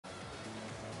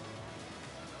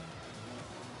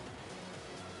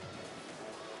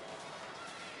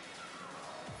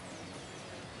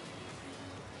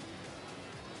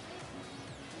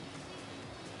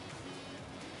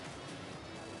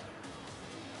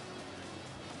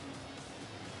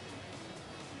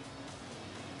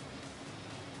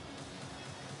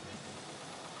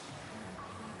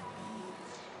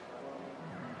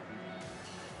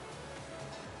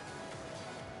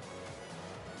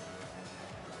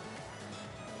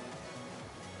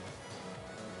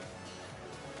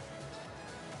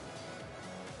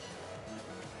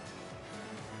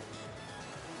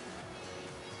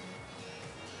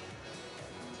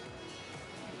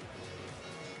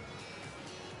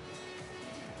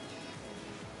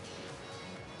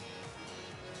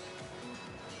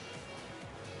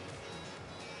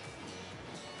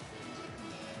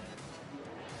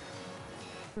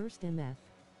first MF.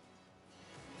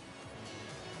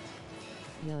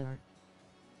 Yar.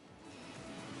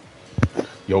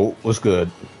 Yo, what's good?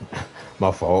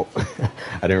 My fault.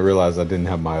 I didn't realize I didn't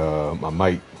have my my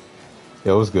mic.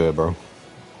 Yo, what's good, bro?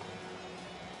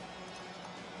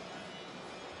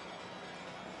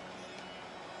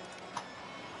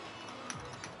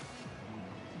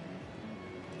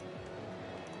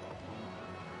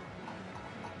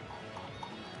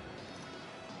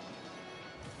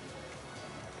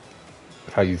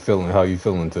 How you feeling? How you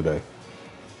feeling today?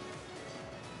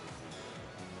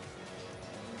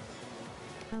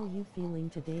 How you feeling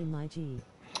today, my G?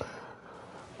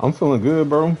 I'm feeling good,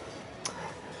 bro.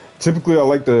 Typically, I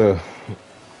like to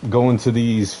go into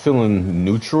these feeling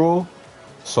neutral,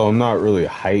 so I'm not really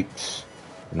hyped,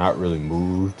 not really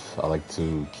moved. I like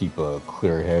to keep a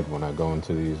clear head when I go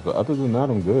into these, but other than that,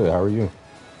 I'm good. How are you?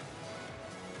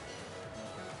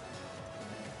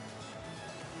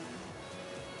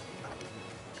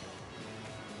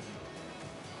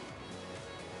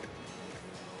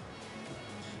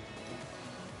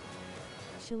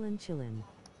 Chillin'.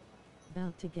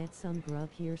 About to get some grub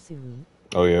here soon.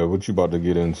 Oh yeah, what you about to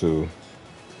get into?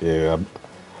 Yeah,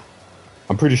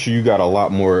 I'm pretty sure you got a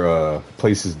lot more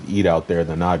places to eat out there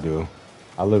than I do.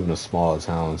 I live in a small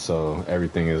town, so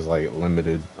everything is like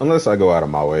limited, unless I go out of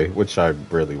my way, which I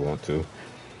really want to.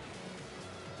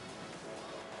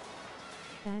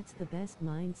 That's the best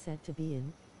mindset to be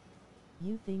in.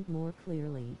 You think more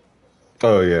clearly.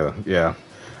 Oh yeah, yeah.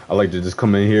 I like to just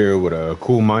come in here with a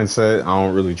cool mindset. I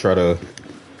don't really try to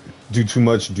do too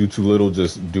much, do too little.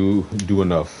 Just do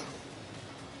enough.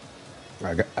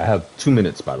 I have 2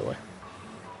 minutes, by the way.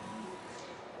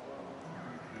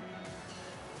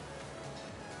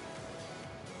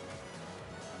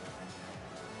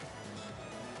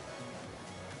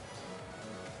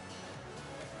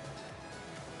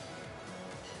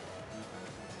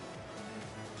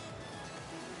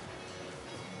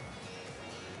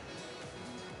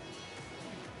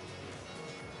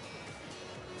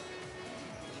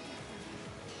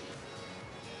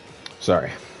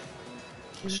 Sorry,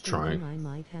 just trying. I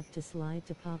might have to slide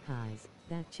to Popeyes.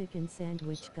 That chicken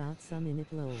sandwich got some in it,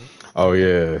 lol. Oh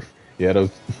yeah, yeah.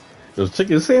 Those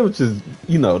chicken sandwiches,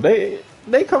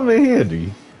 they come in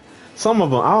handy. Some of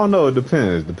them, I don't know. It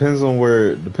depends. Depends on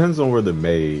where they're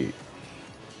made.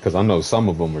 Cause I know some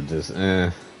of them are just,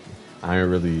 I ain't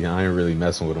really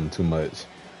messing with them too much.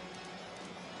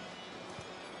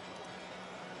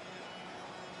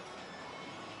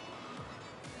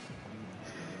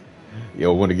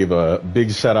 Yo, want to give a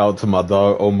big shout out to my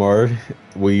dog Omar.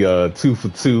 We 2 for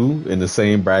 2 in the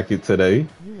same bracket today.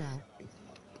 You out.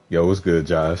 Yo, what's good,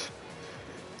 Josh?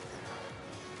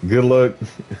 Good luck,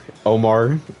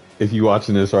 Omar. If you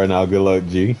watching this right now, good luck,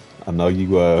 G. I know you.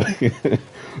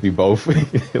 We both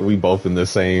we both in the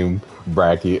same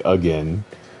bracket again.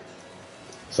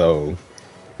 So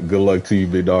good luck to you,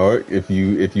 big dog. If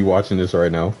you watching this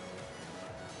right now,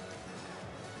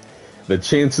 the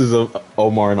chances of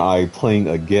Omar and I playing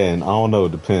again, I don't know.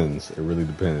 It depends. It really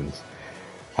depends.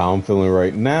 How I'm feeling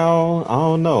right now, I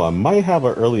don't know. I might have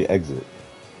an early exit.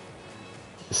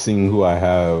 Seeing who I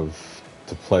have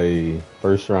to play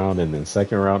first round and then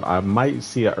second round, I might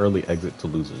see an early exit to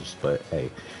losers. But hey,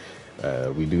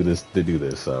 we do this to do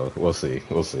this, so we'll see.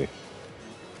 We'll see.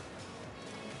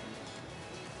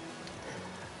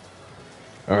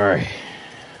 All right.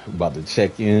 About to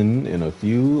check in a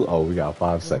few. Oh, we got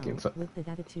 5 seconds. With the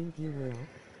attitude you will.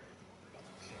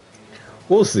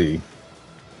 We'll see.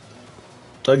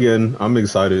 Again, I'm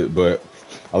excited, but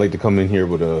I like to come in here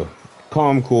with a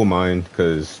calm, cool mind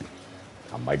because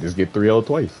I might just get 3-0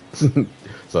 twice.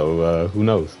 So who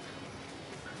knows?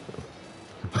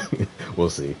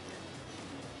 We'll see.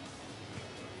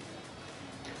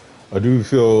 I do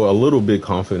feel a little bit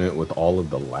confident with all of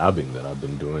the labbing that I've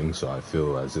been doing, so I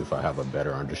feel as if I have a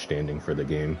better understanding for the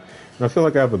game. And I feel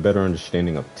like I have a better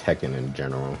understanding of Tekken in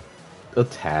general. A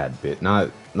tad bit.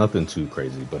 Nothing too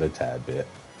crazy, but a tad bit.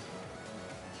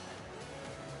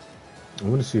 I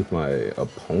want to see if my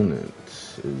opponent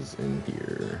is in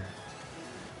here.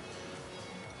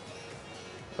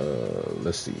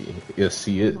 Let's see. Yes,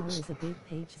 he is. Is a big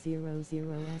page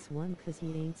 00S1 because he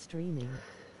ain't streaming.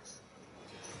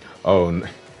 Oh,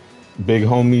 big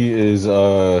homie is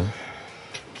uh,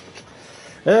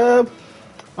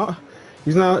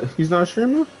 he's not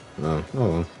streaming.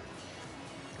 Oh.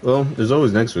 Well, there's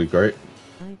always next week, right?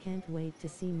 I can't wait to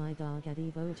see my dog at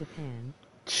Evo Japan.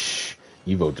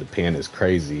 Evo Japan is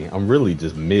crazy. I'm really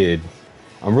just mid.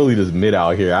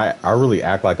 Out here. I really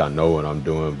act like I know what I'm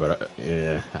doing, but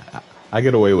yeah, I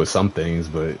get away with some things,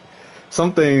 but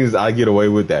some things I get away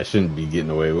with that shouldn't be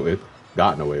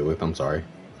gotten away with. I'm sorry.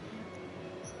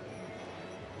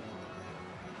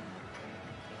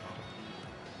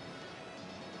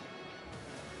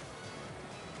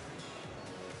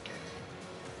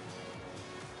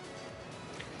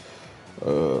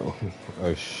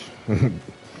 I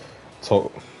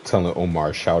told, telling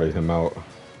Omar, shouted him out.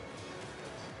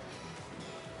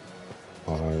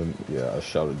 Yeah, I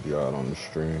shouted you out on the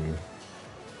stream.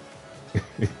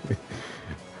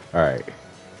 All right.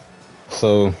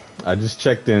 So I just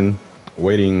checked in,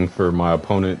 waiting for my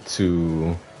opponent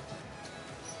to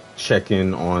check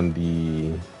in on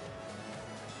the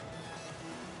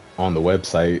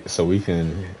website so we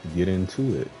can get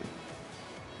into it.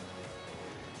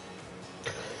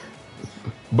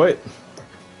 But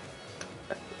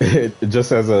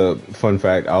just as a fun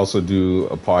fact, I also do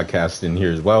a podcast in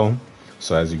here as well.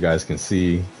 So as you guys can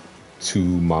see, this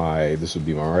would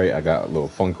be my right, I got little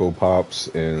Funko Pops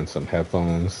and some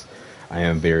headphones. I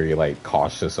am very like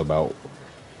cautious about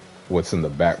what's in the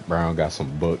background. Got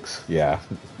some books. Yeah,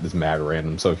 it's mad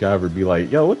random. So if y'all ever be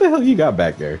like, yo, what the hell you got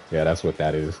back there? Yeah, that's what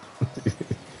that is.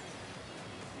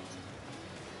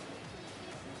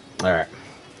 All right.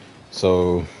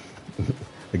 So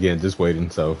again, just waiting.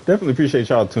 So definitely appreciate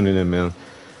y'all tuning in, man.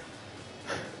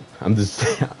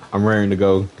 I'm raring to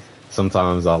go.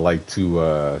 Sometimes I like to,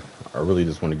 I really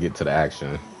just want to get to the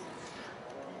action.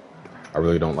 I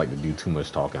really don't like to do too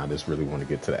much talking. I just really want to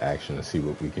get to the action and see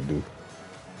what we can do.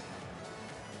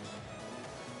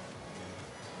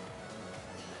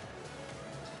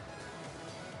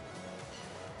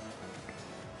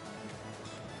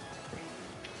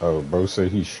 Oh, bro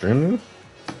said he's streaming?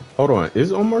 Hold on,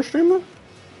 is Omar streaming?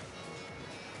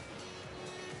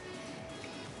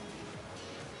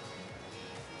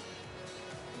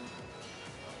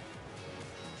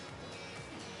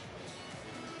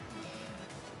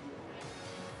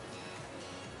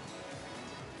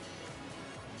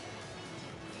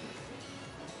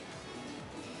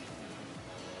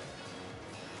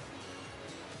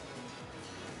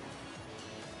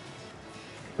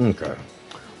 Okay.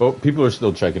 Well, people are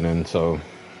still checking in, so.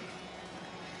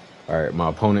 Alright, my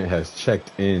opponent has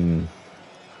checked in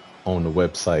on the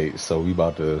website, so we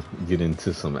about to get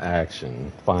into some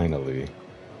action, finally.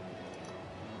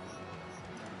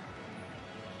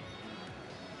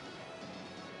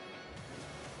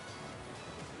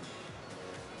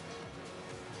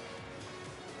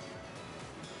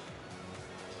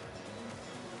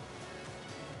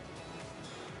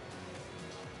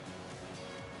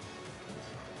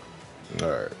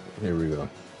 Alright, here we go.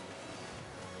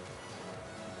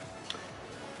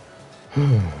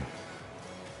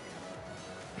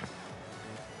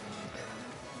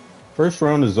 First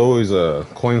round is always a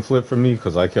coin flip for me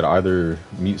because I could either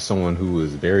meet someone who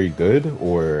is very good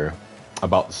or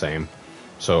about the same.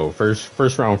 So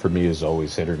first round for me is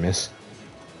always hit or miss.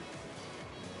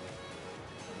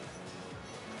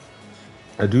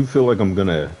 I do feel like I'm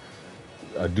gonna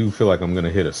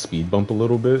hit a speed bump a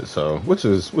little bit, so which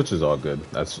is all good.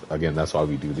 That's why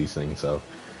we do these things. So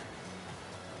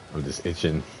I'm just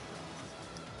itching.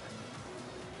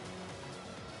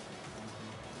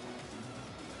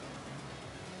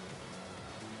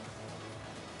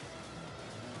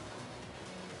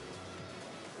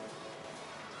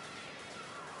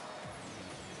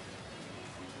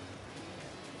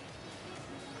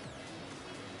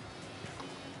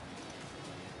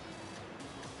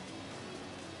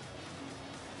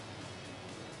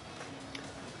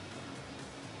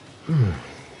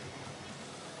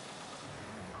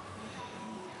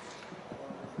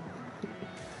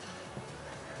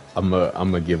 I'm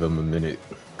gonna give him a minute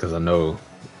because I know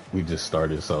we just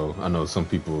started, so I know some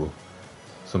people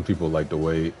like to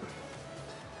wait.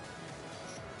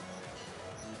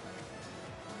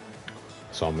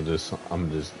 So I'm gonna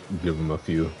just give him a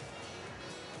few.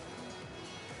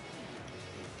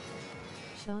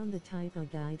 Sean the type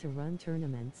of guy to run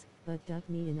tournaments, but duck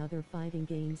me in other fighting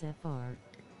games FR.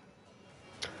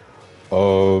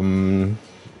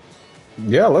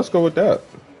 Yeah, let's go with that.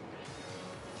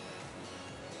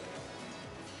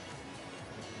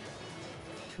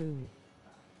 True.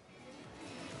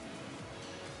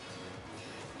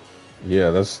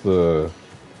 Yeah, that's the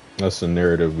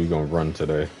narrative we're gonna run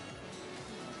today.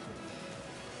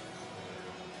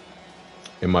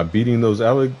 Am I beating those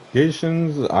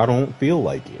allegations? I don't feel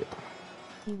like it.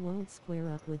 He won't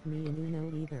square up with me in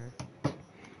Uno either.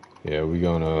 Yeah, we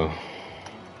gonna.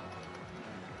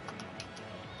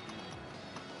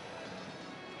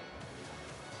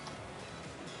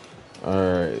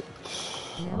 Alright.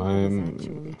 I'm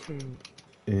actually true.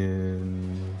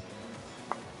 in.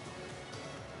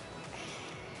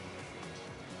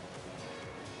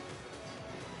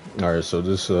 Alright, so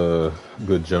this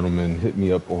good gentleman hit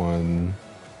me up on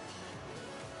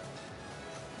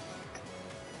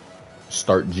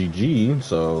Start GG,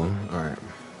 so alright.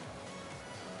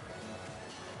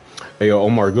 Hey yo,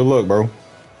 Omar, good luck, bro.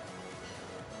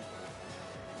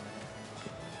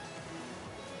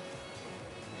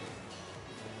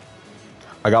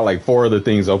 I got like 4 other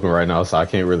things open right now, so I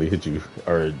can't really hit you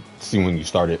or see when you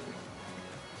started.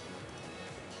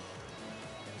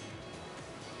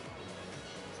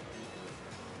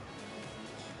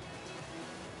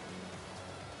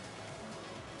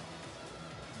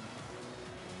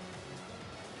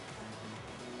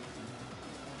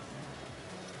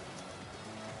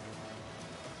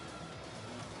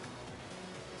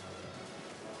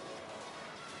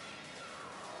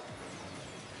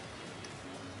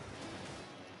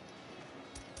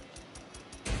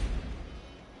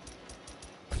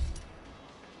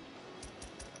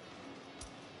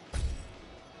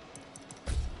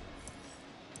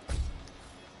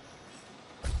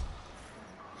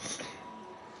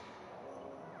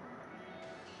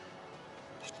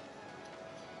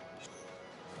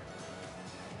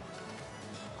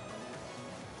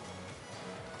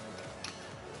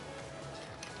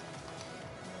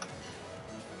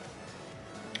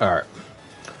 All right.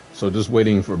 So just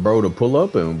waiting for bro to pull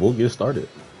up and we'll get started.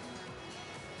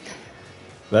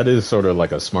 That is sort of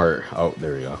like a smart. Oh,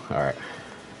 there we go. All right.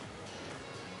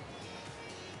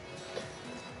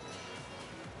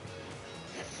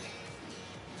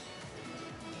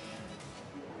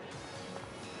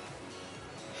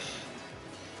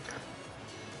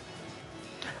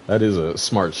 That is a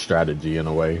smart strategy in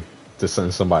a way to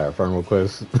send somebody a friend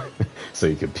request so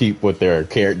you can peep what their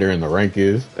character in the rank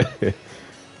is.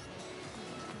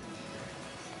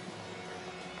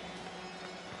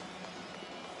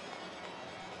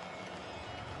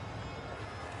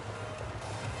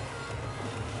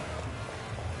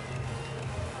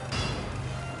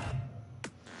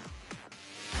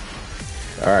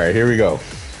 All right, here we go.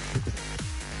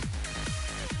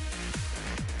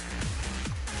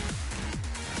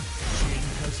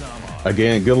 JinKazama.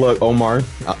 Again, good luck, Omar.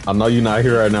 I know you're not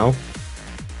here right now.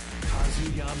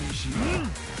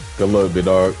 Good luck, big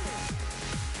dog.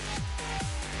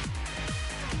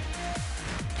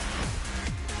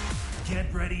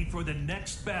 Get ready for the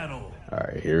next battle. All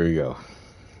right, here we go.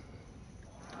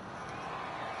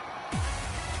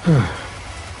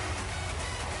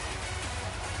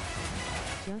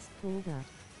 Just pulled up.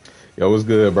 Yo, what's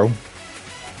good, bro?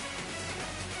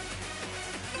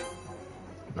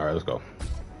 All right, let's go.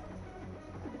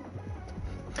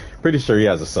 Pretty sure he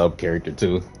has a sub character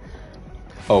too.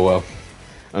 Oh well,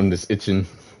 I'm just itching.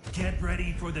 Get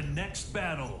ready for the next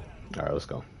battle. All right, let's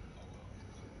go.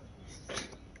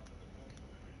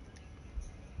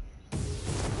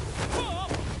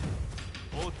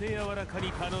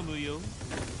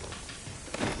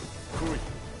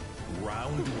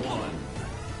 Round 1.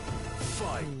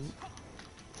 Fight.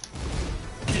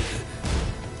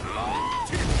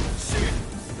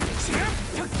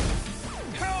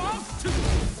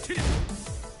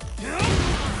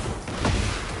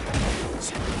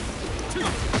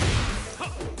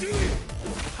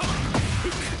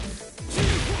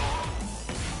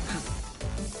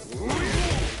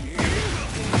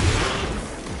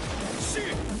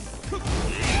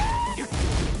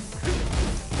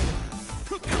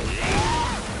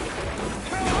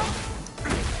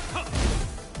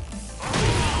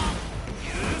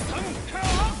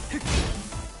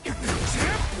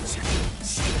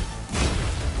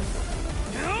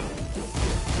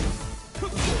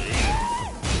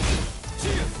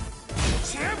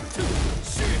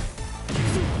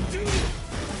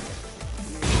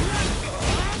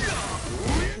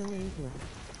 Still ain't left.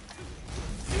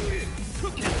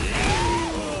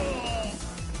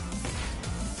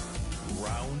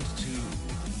 Round 2.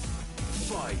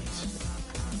 Fight.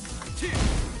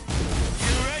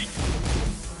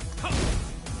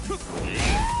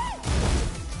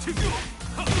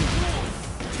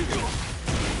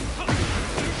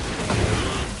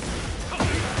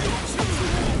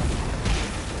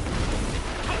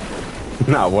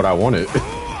 Not what I wanted.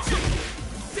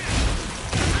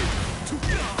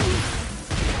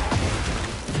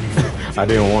 I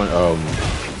didn't want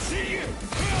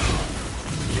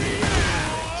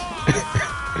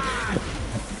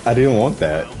I didn't want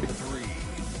that. Round 3.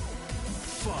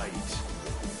 Fight.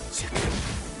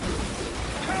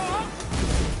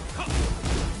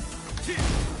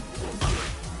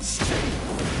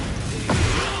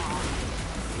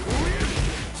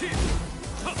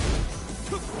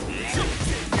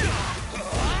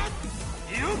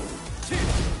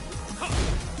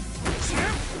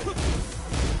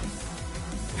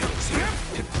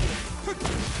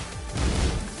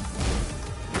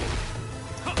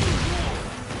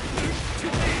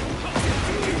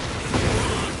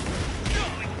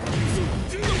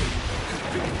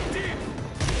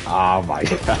 Ah my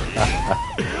god.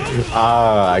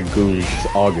 Ah, I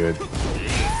goofed. All good.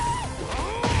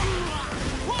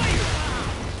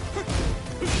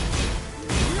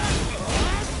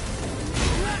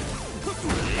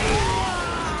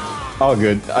 All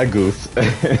good. I goofed.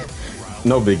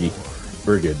 No biggie.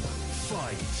 We're good.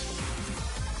 Fight.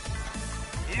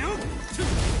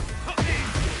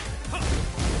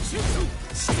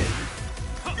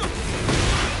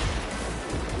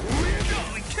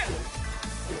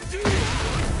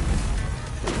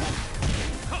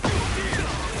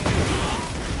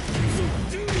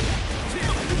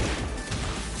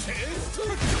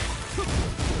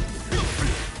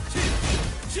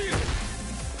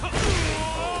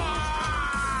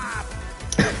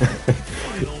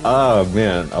 Oh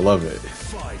man, I love it.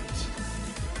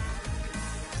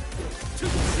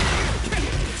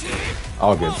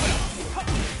 All good.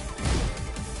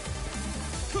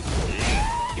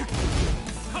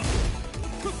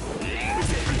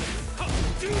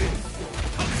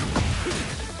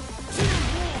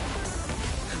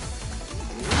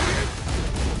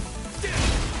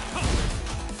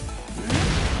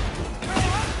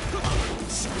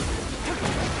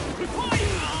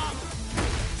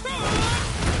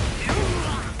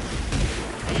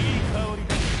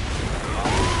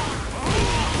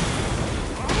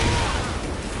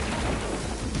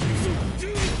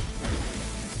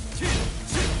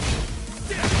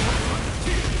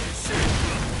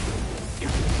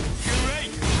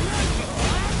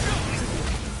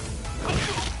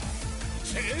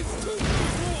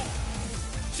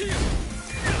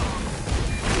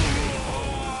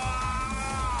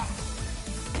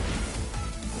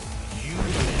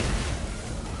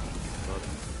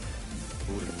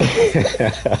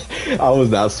 I was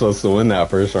not supposed to win that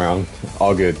first round.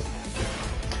 All good.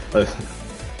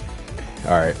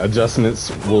 Alright,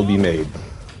 adjustments will be made.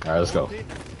 Alright, let's go.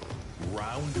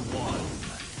 Round one.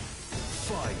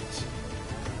 Fight.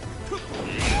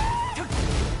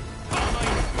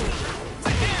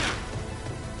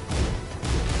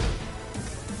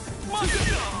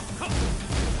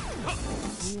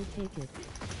 We'll take it.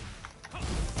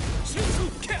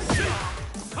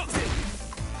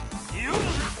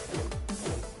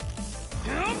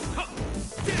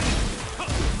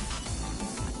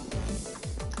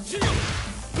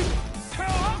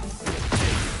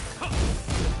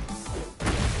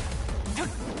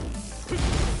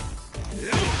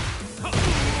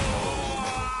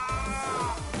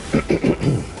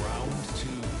 Round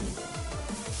two.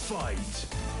 Fight.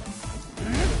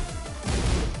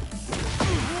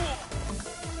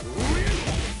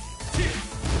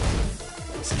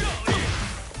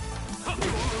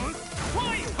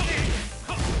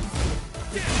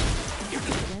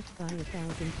 Death by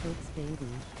 1,000 folks,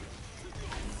 baby.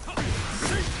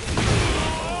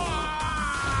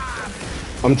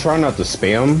 I'm trying not to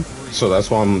spam, so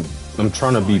that's why I'm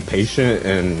trying to be patient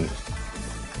and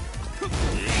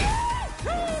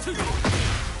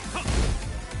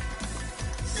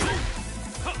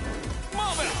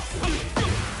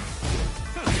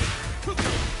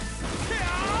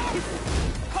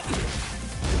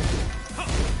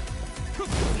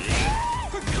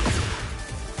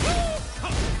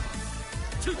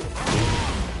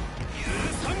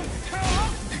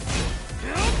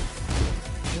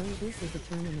This is a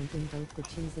tournament in both the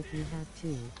choose if you have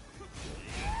to.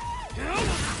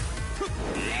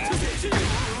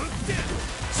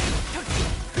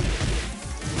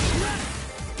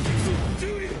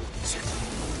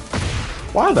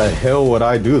 why the hell would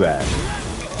I do that?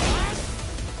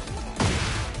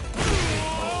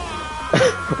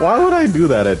 Why would I do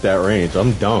that at that range?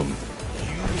 I'm dumb.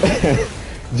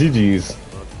 GG's.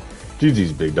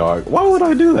 GG's, big dog. Why would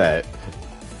I do that?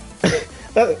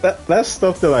 That's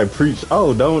stuff that I preach,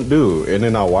 oh, don't do. And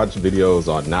then I watch videos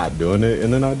on not doing it,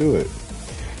 and then I do it.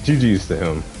 GG's to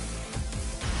him.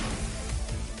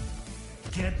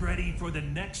 Get ready for the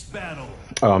next battle.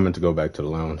 Oh, I meant to go back to the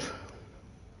lounge.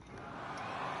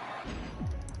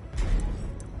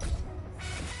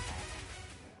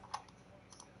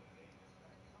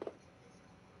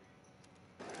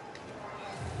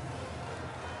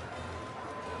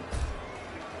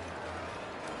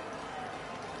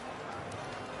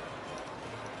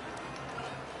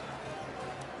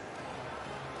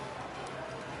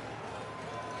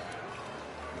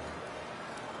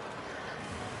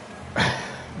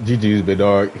 GG's, big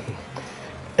dog.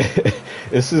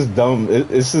 It's just dumb.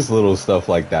 It's just little stuff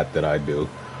like that that I do,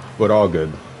 but all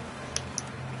good.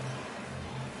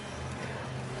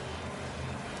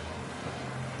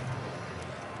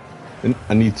 And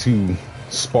I need to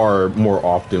spar more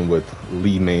often with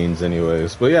Lee mains,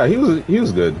 anyways. But yeah, he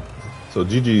was good. So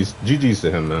GG's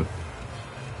to him, man.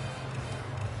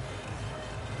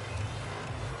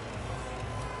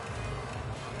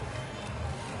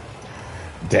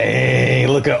 Dang,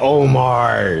 look at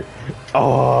Omar.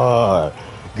 Oh,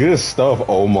 good stuff,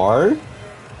 Omar.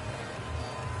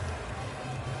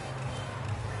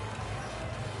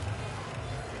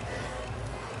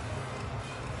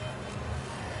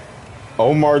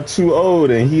 Omar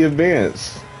 2-0'd and he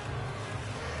advanced.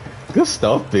 Good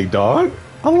stuff, big dog.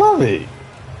 I love it.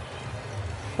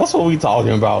 That's what we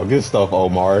talking about. Good stuff,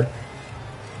 Omar.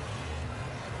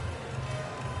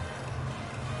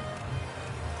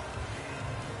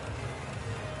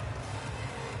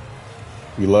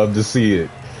 We love to see it.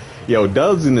 Yo,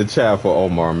 Dub's in the chat for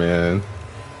Omar, man.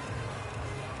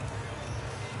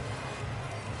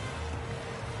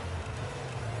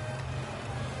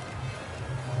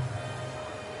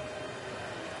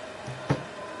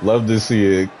 Love to see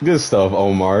it. Good stuff,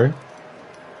 Omar.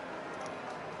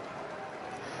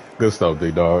 Good stuff,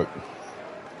 big dog.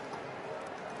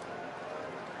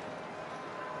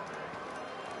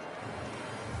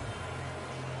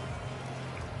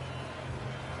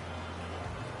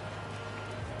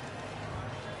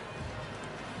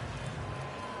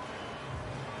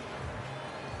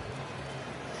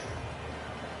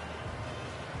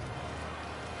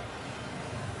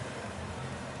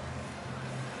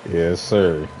 Yes,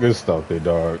 sir. Good stuff, big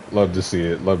dog. Love to see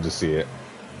it. Love to see it.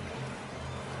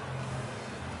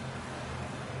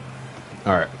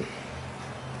 All right.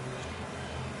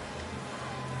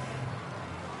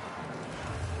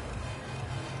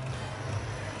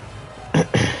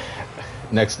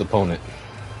 Next opponent.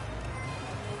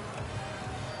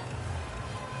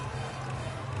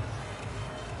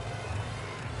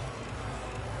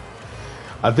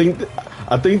 I think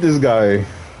this guy.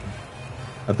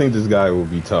 I think this guy will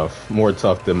be tough. More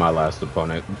tough than my last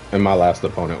opponent. And my last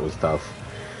opponent was tough.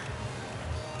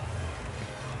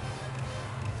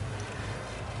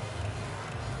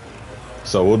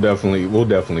 So we'll definitely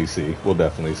see. We'll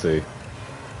definitely see.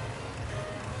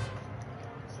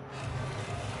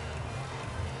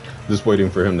 Just waiting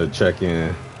for him to check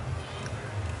in.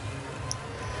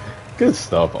 Good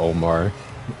stuff, Omar.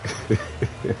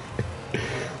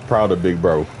 Proud of big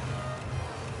bro.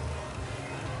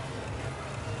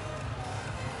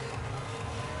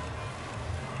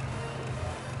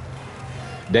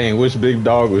 Dang, wish Big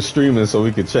Dog was streaming so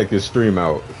we could check his stream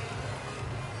out.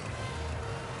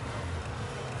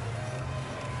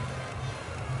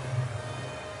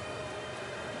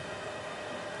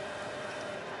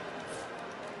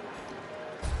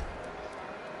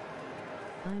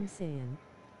 I'm saying.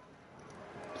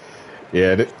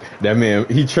 Yeah, that man,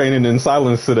 he training in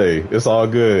silence today. It's all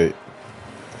good.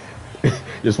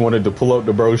 Just wanted to pull up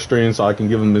the bro stream so I can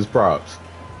give him his props.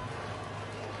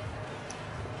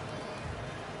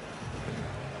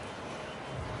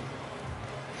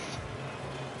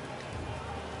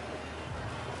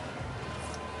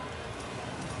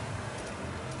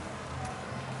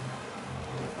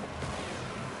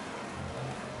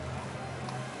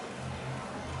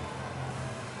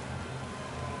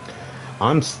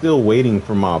 I'm still waiting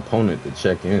for my opponent to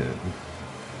check in.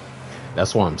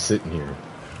 That's why I'm sitting here.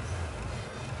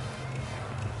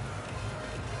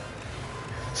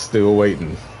 Still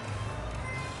waiting.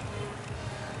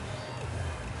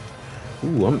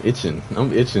 Ooh, I'm itching.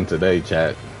 I'm itching today,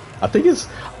 chat. I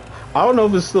don't know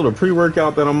if it's still a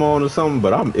pre-workout that I'm on or something,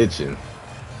 but I'm itching.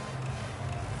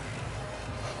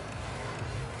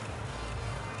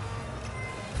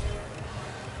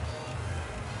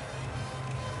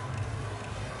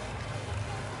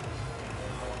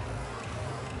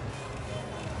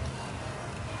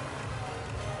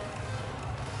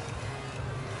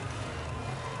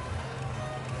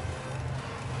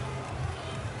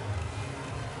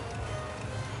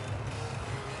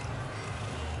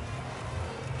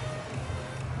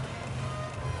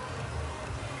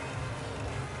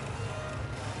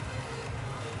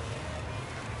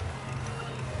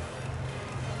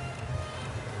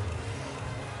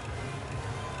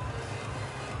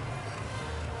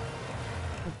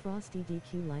 Frosty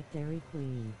DQ like Dairy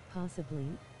Queen, possibly.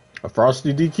 A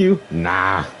Frosty DQ?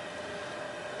 Nah.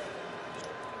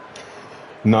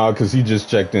 Nah, because he just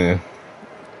checked in.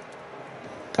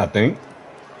 I think.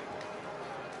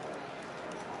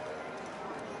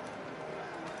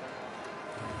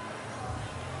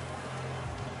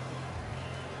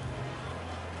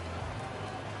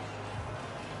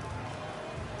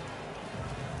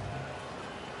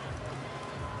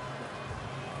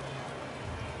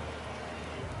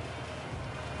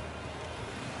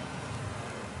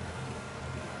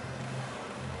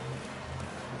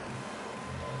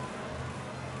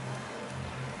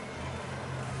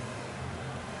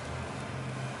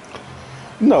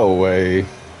 No way.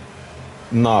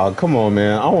 Nah, come on,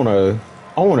 man. I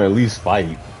wanna at least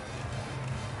fight.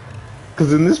 Cause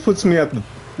then this puts me at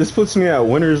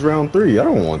winners round 3. I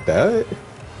don't want that.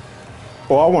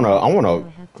 Oh, I wanna. I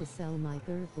have have to sell my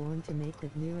thirdborn to make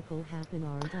that miracle happen,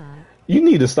 aren't I? You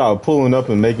need to stop pulling up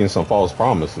and making some false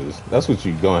promises. That's what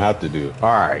you're gonna have to do.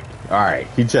 Alright.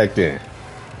 He checked in.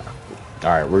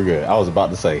 Alright, we're good. I was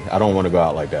about to say, I don't want to go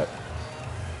out like that.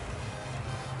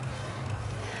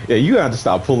 Yeah, you have to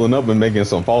stop pulling up and making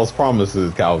some false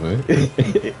promises, Calvin.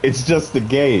 It's just a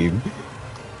game.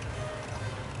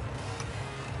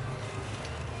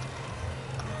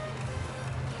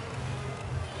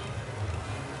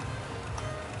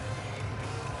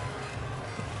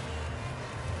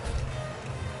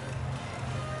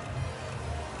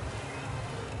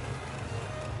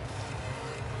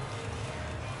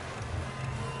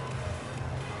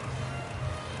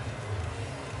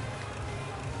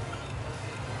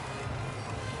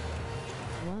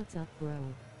 What's up, bro?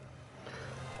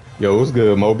 Yo, what's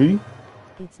good, Moby?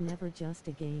 It's never just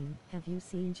a game. Have you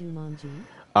seen Jumanji?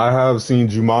 I have seen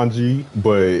Jumanji,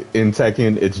 but in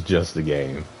Tekken, it's just a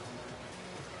game.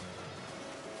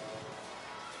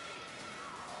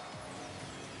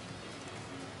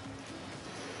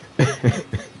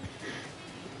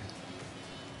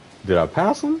 Did I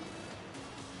pass him?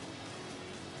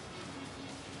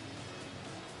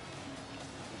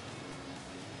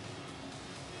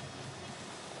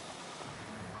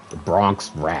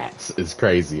 Bronx Rats is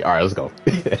crazy. All right, let's go.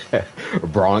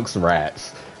 Bronx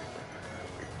Rats.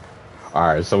 All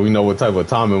right, so we know what type of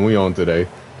timing we on today.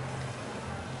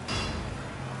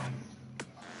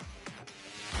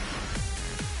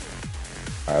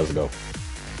 All right, let's go.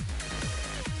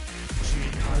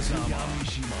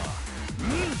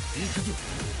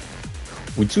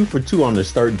 We 2 for 2 on the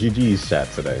Start GG's chat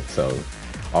today, so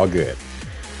all good.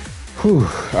 Whew.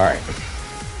 All right.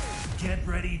 Get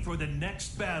ready for the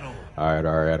next battle. All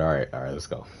right, let's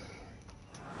go.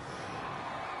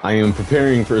 I am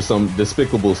preparing for some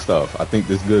despicable stuff. I think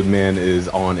this good man is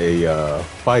on a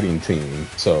fighting team,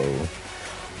 so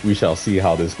we shall see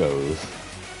how this goes.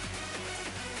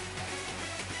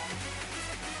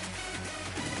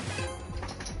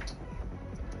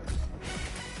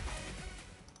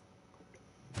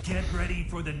 Get ready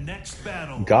for the next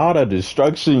battle. God of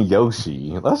Destruction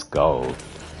Yoshi. Let's go.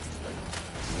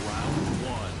 Round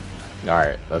 1. All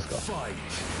right, let's go. Fight.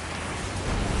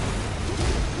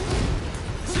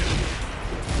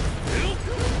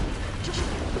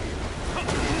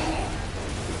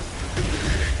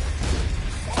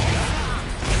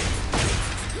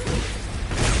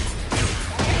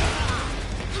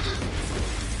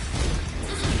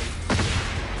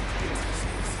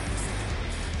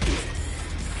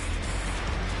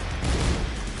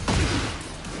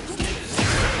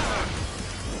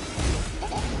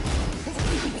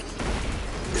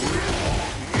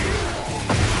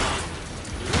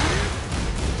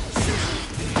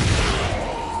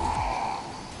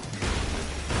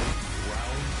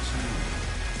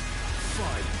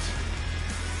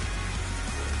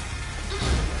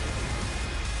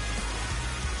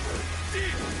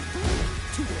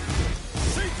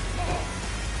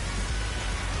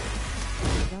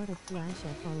 Start a flash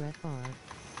FRFR.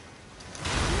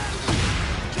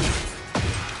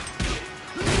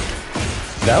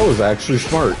 That was actually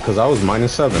smart, because I was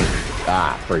 -7.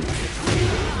 Ah, freak.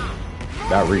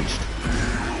 That reached.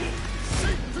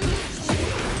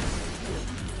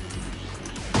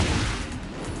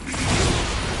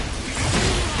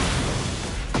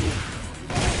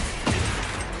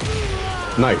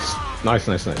 Nice.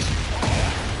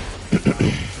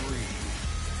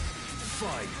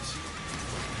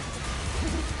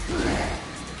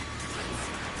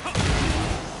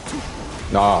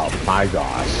 Oh my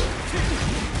gosh.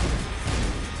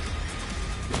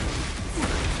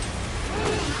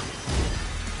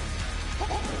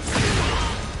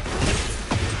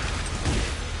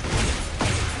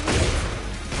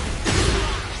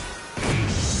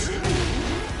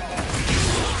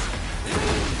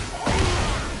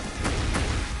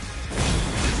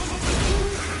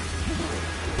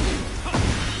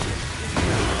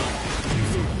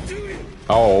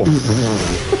 Oh.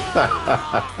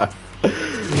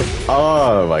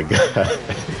 Oh my god.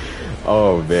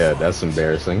 Oh man, that's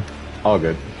embarrassing. All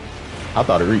good. I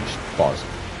thought it reached. Pause.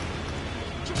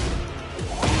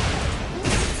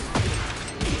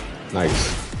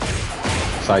 Nice.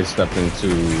 Sidestep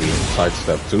into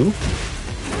sidestep 2.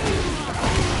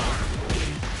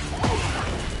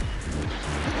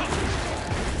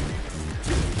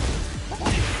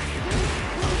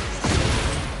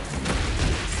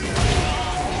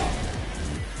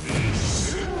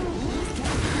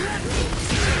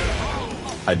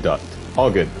 I ducked.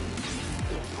 All good.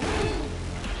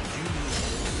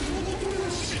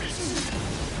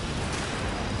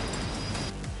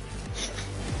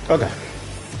 Okay.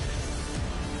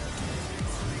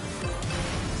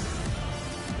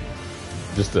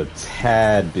 just a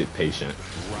tad bit patient.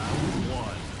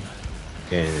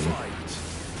 And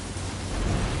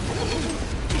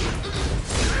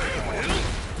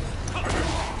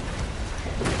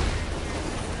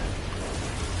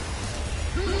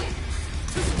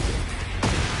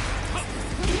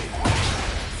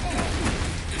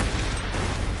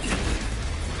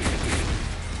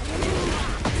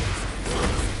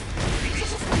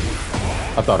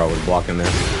I thought I was blocking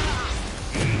there.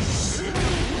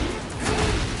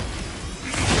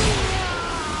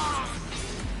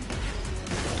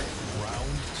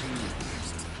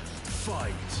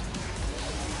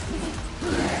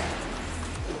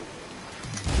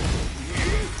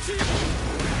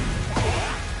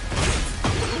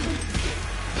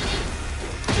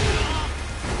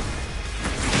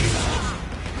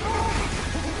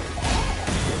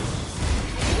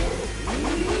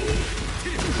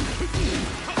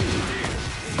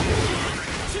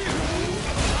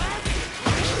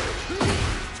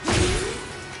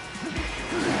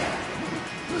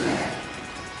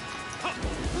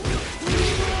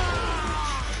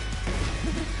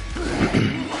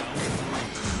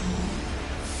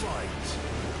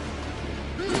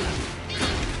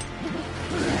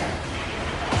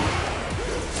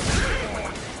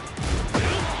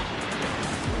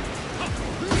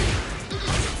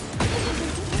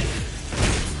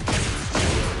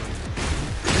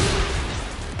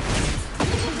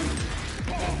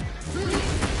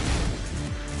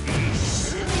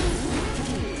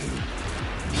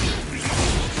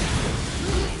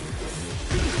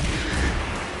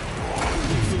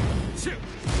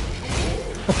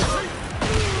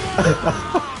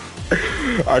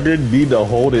 I didn't need to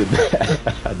hold it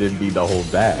back. I didn't need to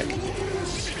hold back.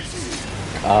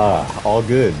 Ah, all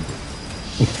good.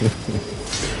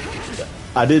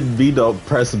 I didn't need to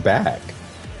press back.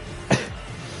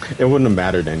 It wouldn't have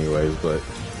mattered anyways, but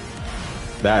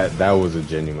that was a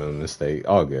genuine mistake.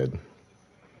 All good.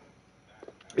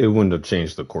 It wouldn't have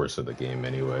changed the course of the game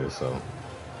anyway, so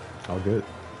all good.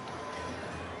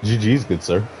 GG's, good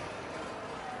sir.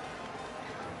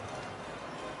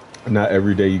 Not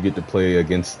every day you get to play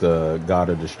against the God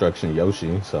of Destruction,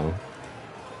 Yoshi, so.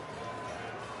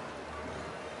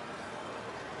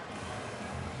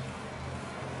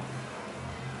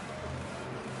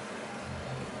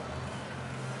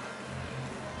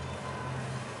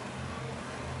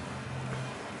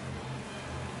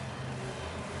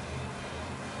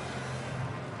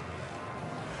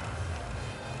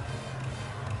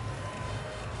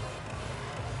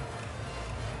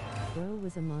 Bro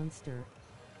was a monster.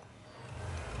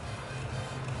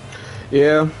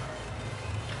 Yeah.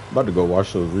 About to go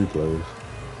watch those replays.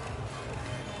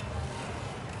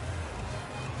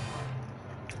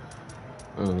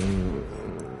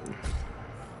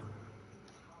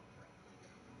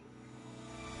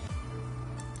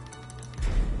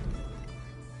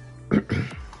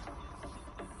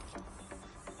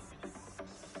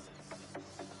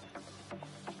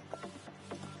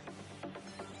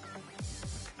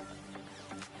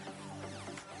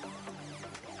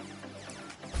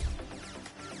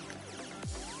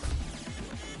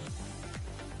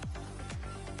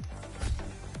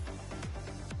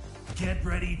 Get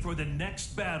ready for the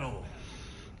next battle.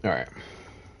 All right.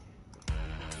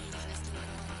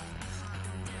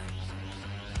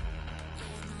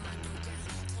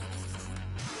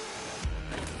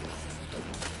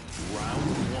 Round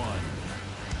one.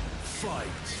 Fight.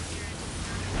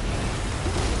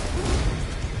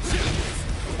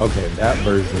 Okay, that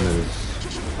version is...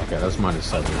 Okay, that's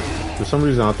 -7. For some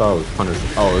reason, I thought it was punish.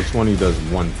 Oh, it's when he does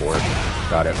 1/4.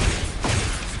 Got it.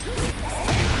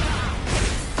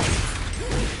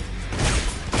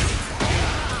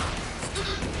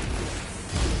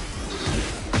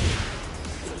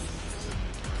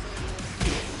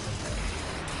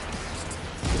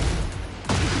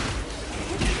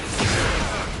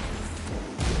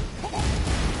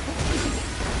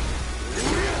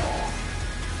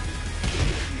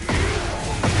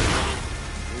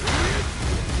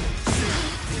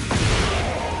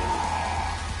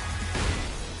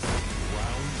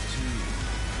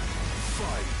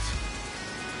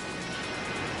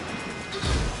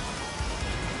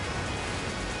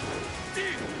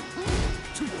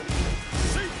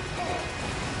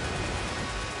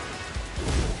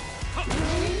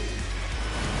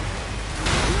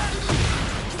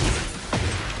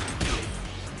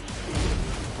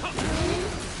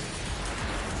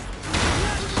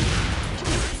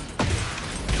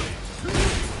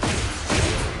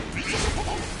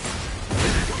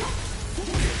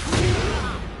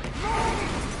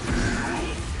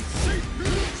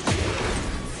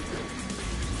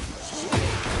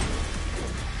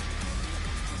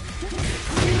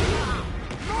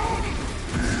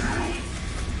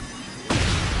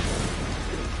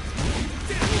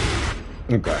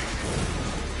 Okay.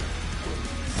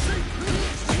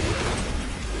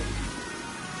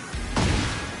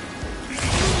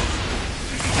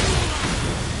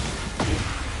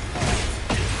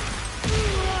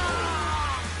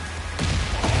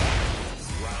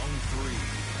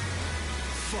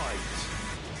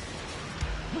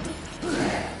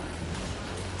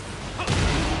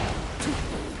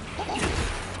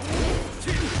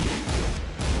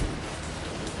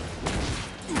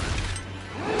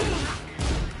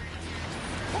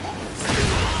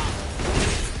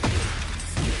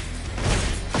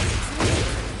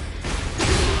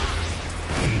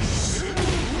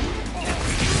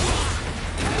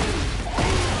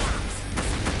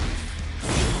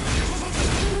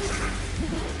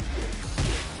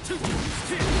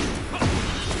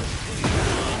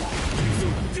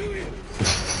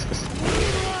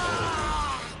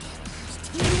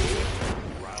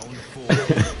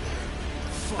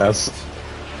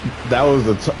 That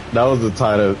was the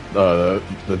title,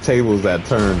 the tables that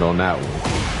turned on that one.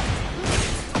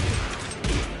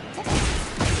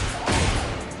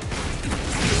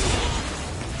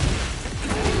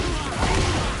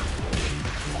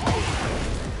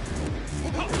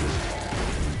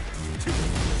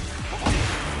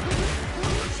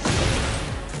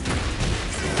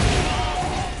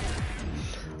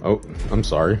 Oh, I'm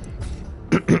sorry.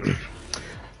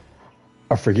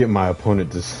 I forget my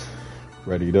opponent just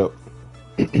readied up.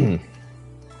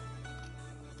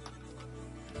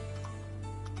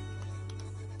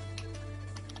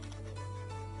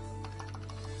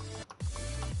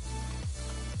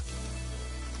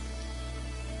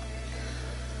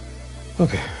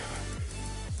 Okay.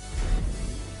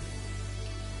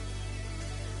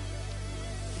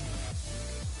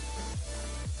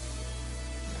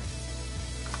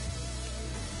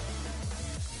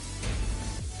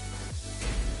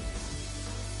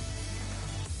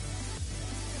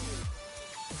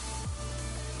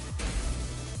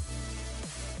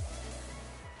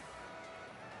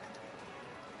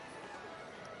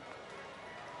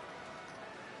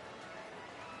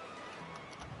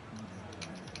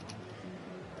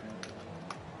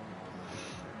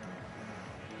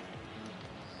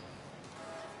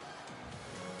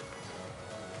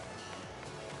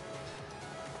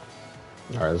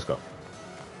 All right, let's go.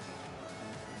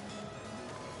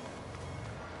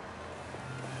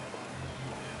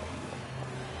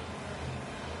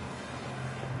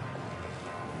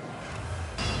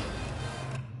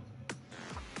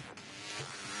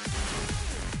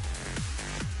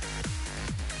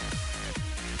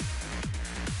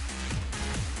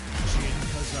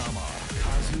 JinKazama,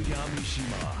 Kazuya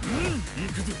Mishima.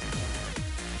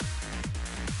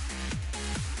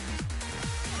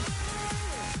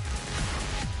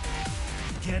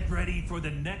 Get ready for the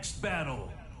next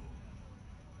battle.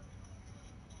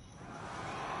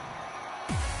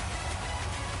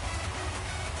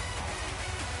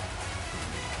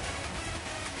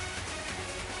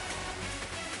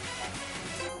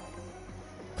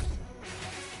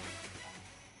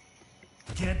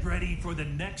 Get ready for the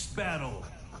next battle.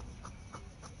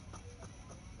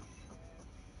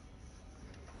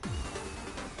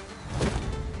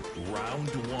 Round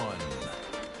one.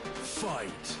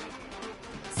 Fight.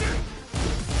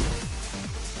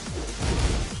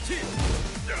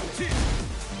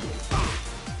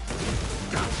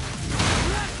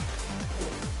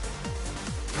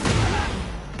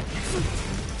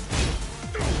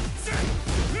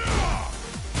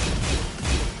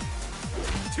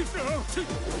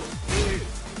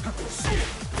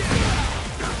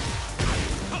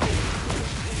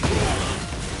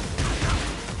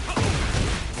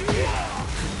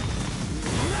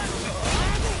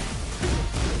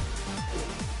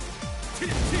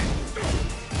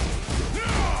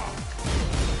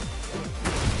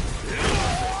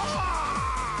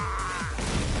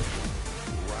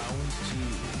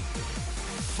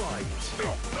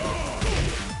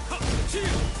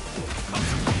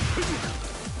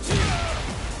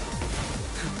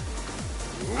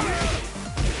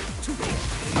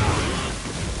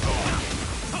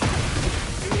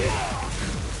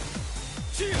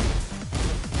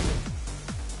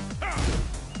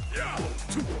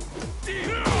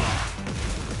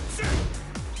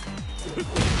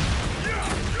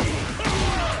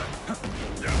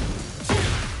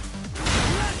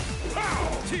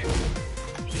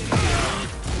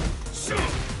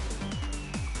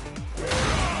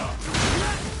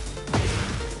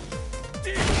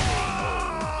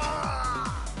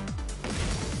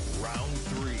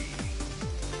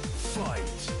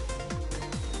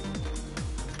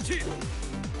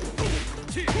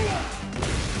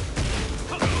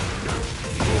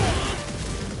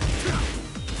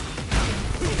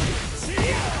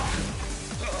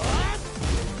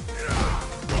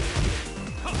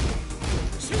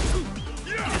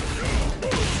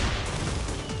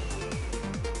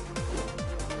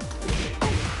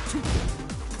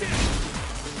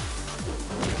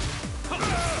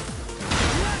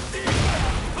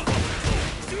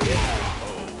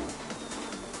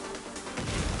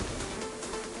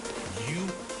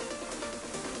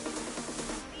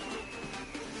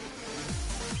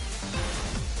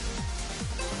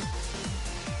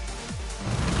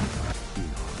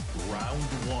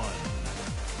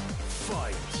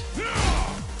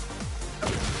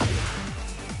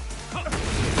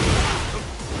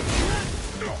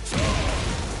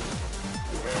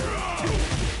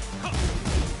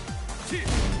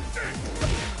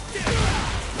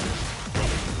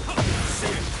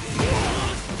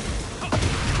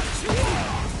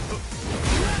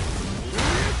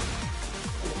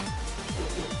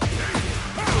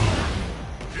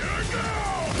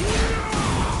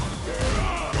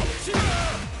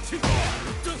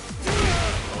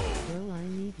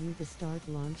 start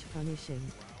launch punishing.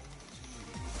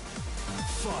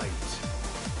 Fight.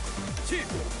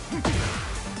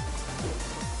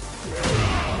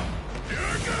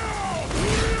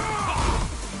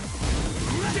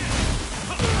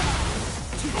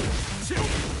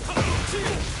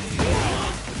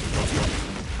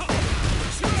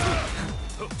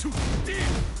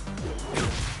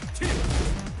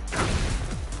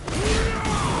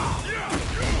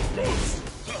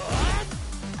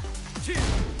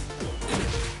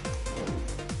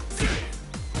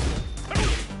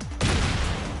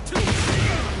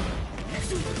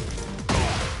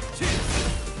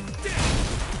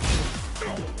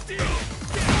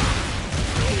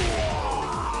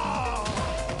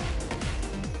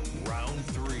 Round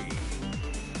 3.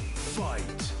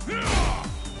 Fight.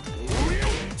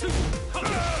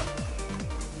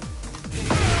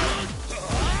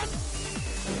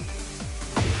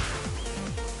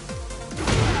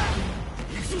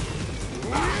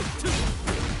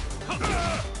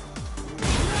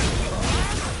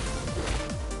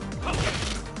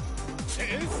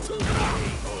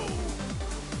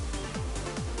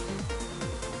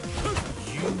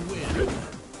 You win.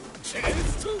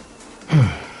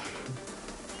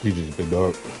 You just big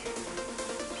dog.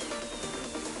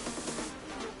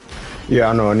 Yeah,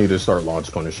 I know I need to start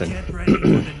launch punishing. Get ready for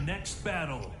the next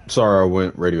battle. Sorry I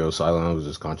went radio silent, I was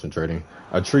just concentrating.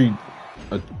 I treat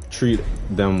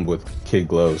them with kid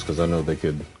gloves because I know they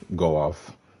could go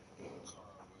off.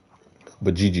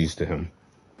 But GG's to him.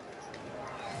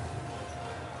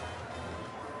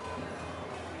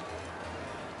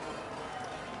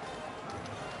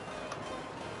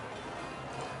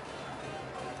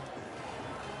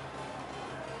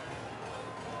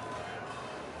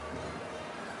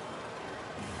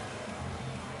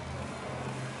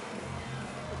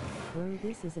 Bro,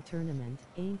 this is a tournament,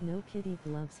 ain't no kitty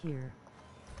gloves here.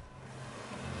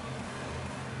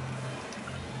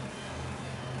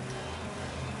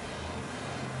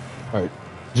 Alright,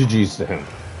 GG's to him.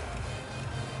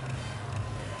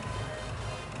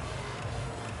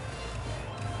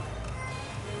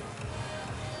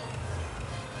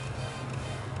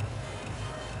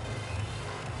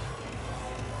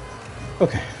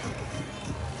 Okay.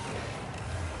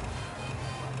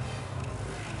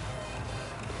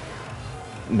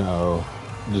 No,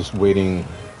 just waiting.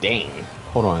 Dang.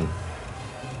 Hold on.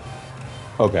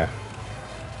 Okay.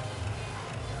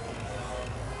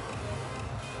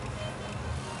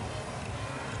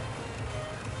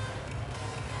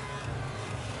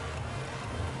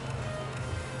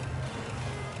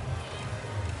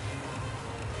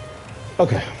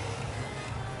 Okay.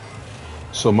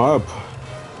 So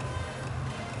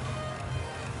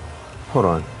hold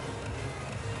on.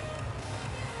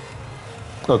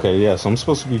 Okay, yes, I'm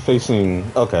supposed to be facing...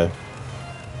 Okay.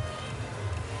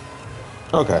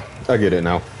 Okay, I get it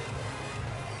now.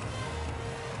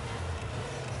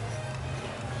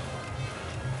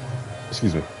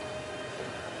 Excuse me.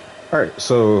 Alright,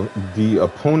 so the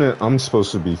opponent I'm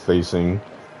supposed to be facing...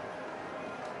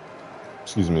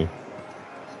 Excuse me.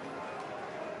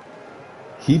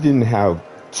 He didn't have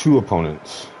two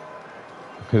opponents.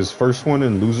 His first one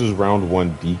in losers round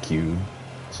 1 DQ'd,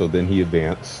 so then he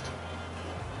advanced.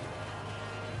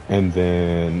 And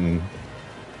then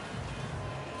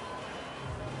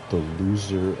the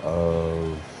loser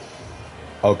of...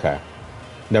 Okay.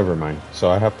 Never mind. So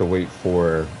I have to wait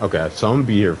for... Okay, so I'm going to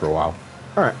be here for a while.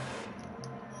 Alright.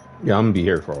 Yeah, I'm going to be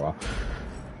here for a while.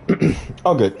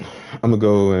 All good. I'm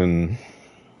going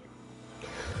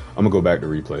to go back to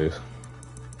replays.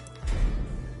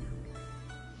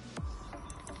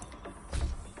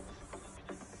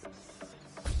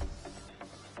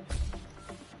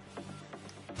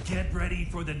 Get ready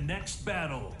for the next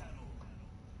battle.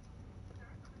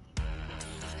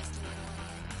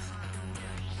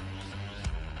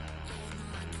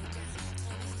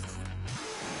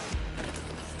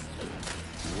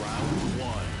 Round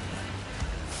 1.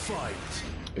 Fight.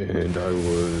 And I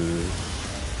was...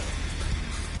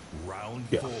 Round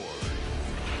Yeah. 4.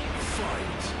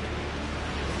 Fight.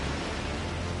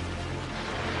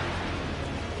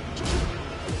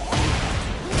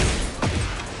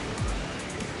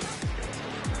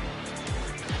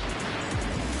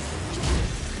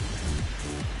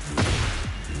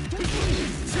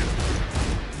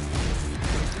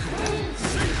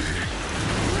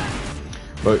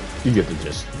 But you get the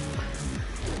gist.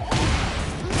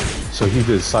 So he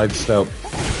did sidestep.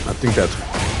 I think that's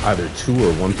either 2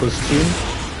 or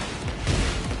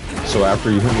 1+2. So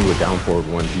after he hit me with down forward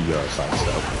 1, he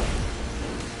sidestep.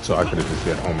 So I could have just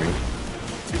hit homie.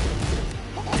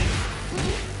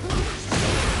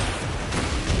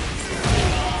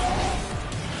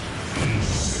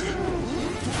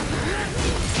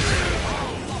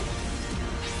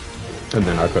 And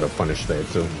then I could have punished there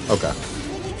too. Okay.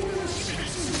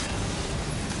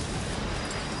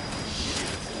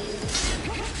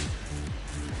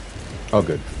 Oh,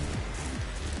 good.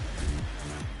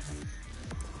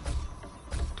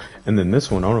 And then this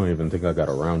one, I don't even think I got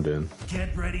a round in.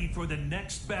 Get ready for the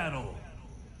next battle.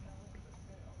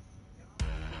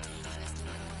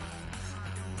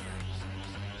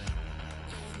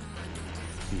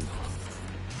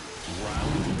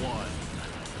 Round one.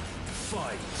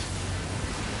 Fight.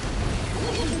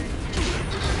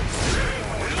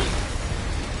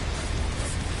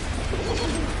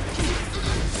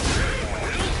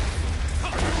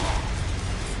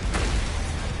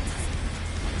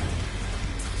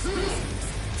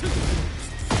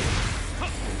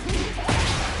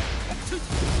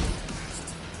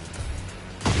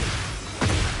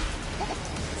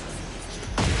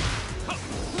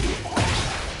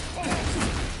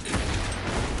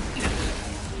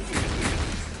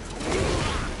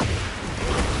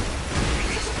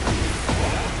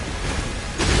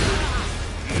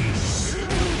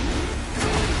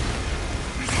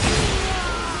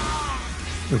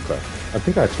 Okay. I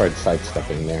think I tried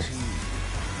sidestepping there.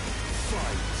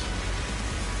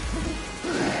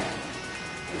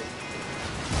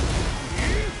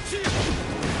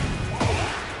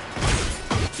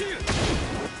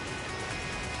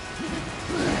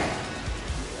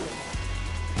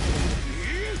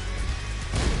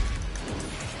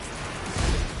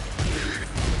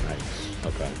 Nice.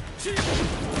 Okay.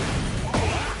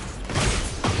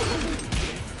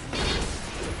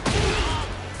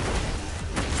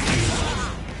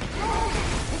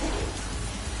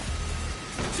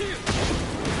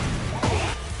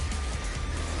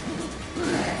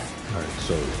 Alright,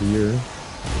 so here.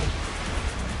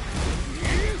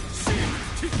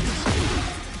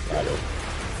 Got it.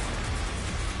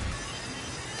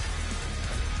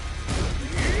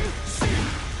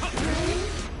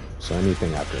 So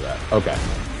anything after that. Okay.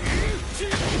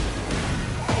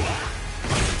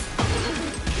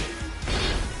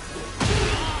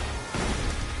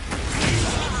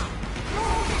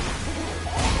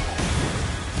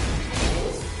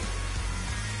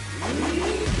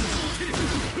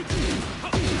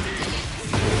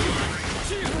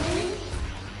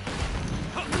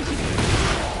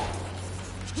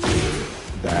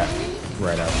 That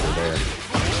right after there.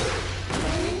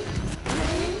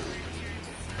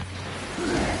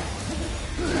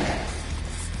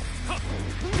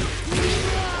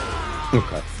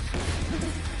 Okay.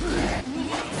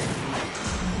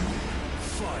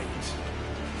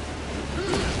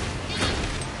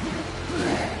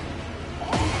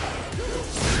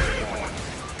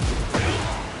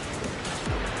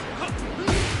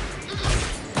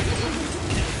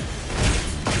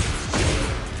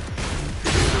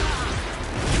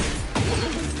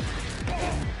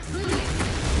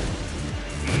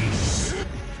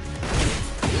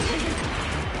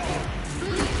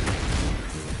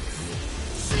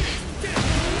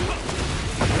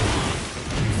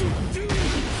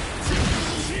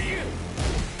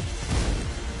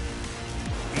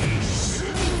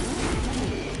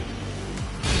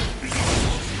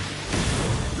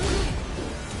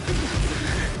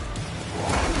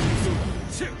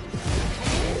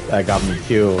 That got me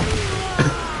killed.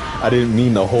 I didn't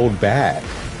mean to hold back.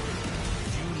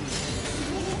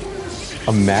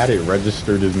 I'm mad it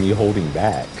registered as me holding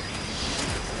back.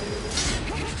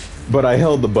 But I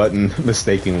held the button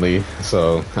mistakenly,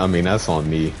 so I mean that's on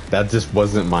me. That just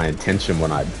wasn't my intention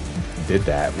when I did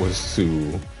that, was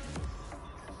to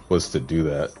do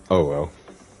that. Oh well.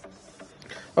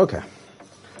 Okay.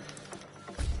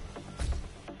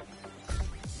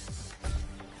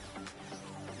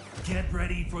 Get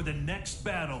ready for the next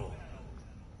battle.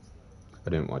 I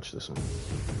didn't watch this one.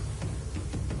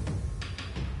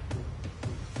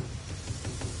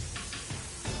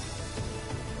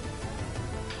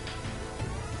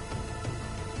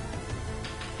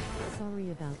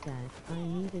 Sorry about that. I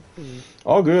needed food.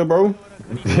 All good, bro.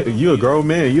 You a grown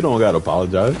man. You don't gotta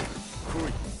apologize.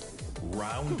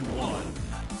 Round one.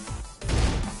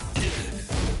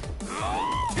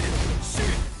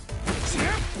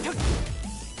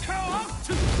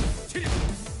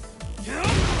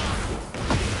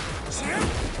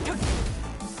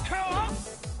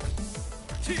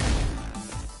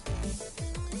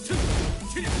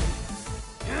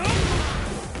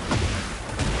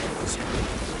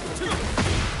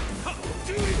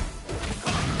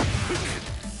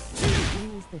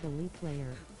 The delete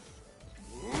player.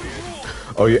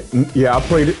 Oh yeah, yeah. I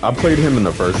played him in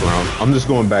the first round. I'm just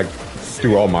going back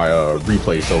through all my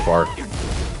replays so far.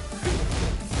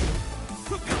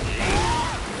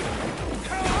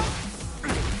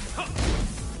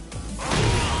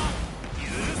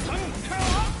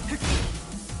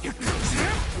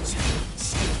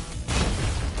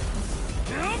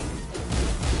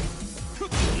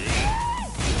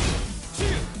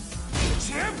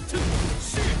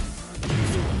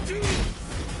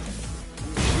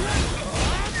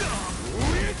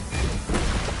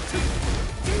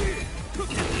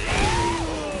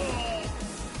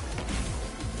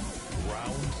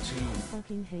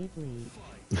 fucking hate Lee.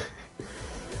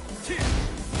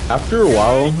 After a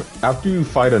while, after you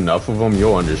fight enough of them,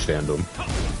 you'll understand them.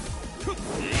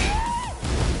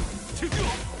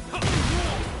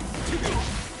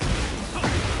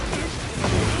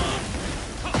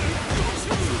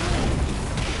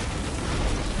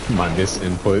 My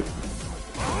misinput.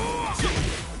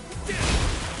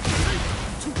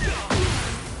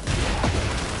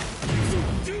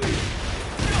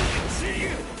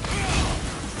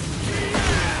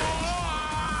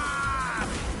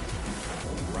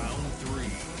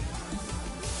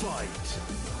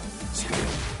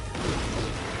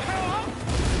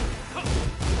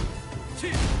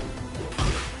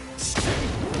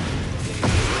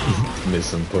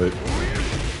 Misinput.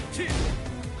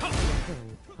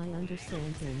 I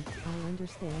understand him. I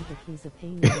understand that he's a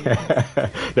pain in the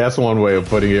ass. That's one way of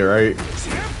putting it, right?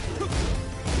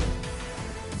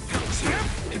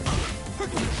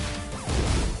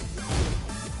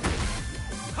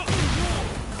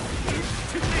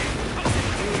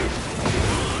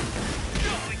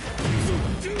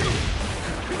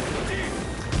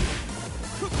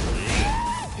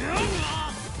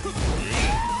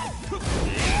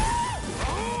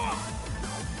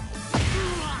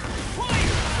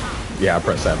 Yeah, I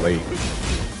pressed that late.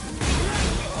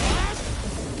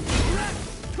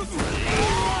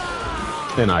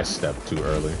 And I stepped too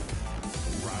early.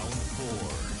 Round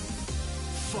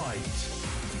 4. Fight.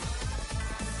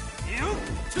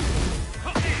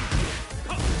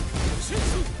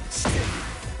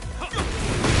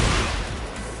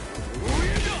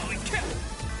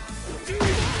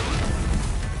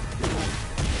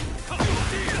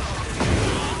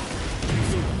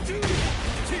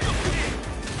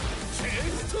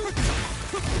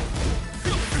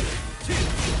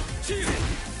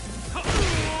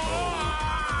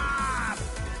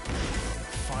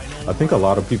 I think a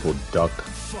lot of people duck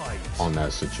on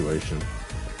that situation.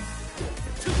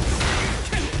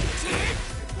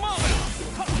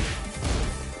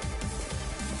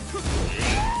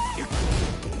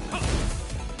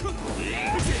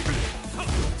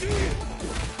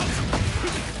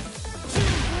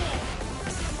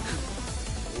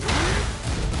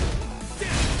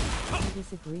 I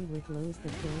disagree with Lowe's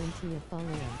that guarantee a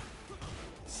follow-up.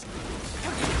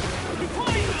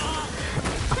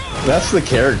 That's the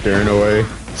character in a way.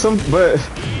 But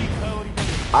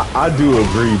I do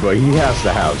agree, but he has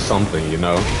to have something, you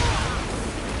know?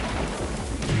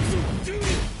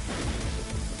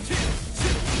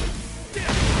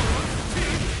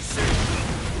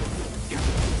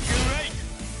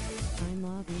 I'm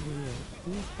I'll be real.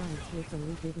 These fights with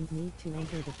Lee didn't need to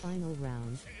enter the final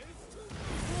round.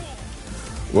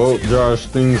 Well, Josh,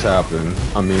 things happen.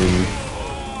 I mean,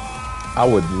 I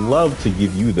would love to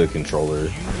give you the controller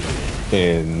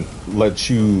and let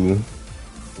you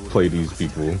play these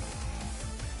people.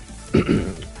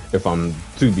 If I'm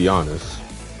to be honest.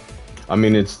 I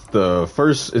mean, it's the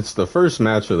first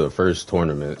match of the first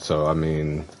tournament, so I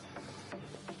mean,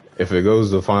 if it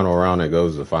goes the final round, it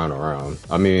goes the final round.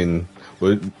 I mean,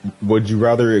 would you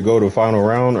rather it go to final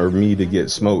round or me to get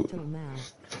smoked?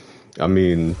 I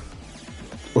mean,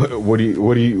 what do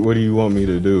you want me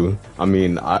to do? I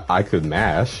mean, I could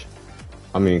mash.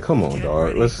 I mean, come on,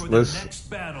 dog. Let's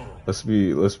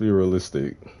be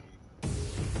realistic.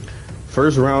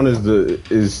 First round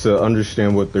is to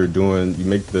understand what they're doing. You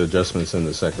make the adjustments in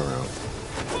the second round.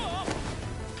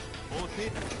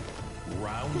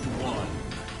 Round 1.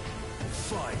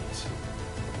 Fight.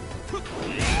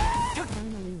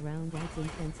 Finally, round adds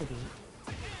intensity.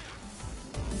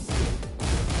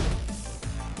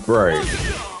 Right.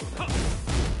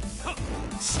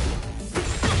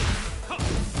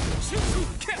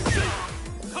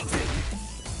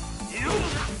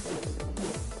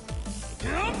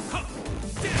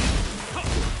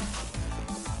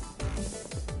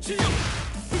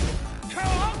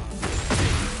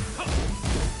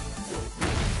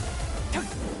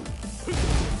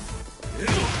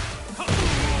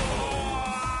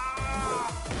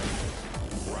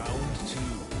 Round 2.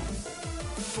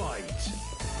 Fight.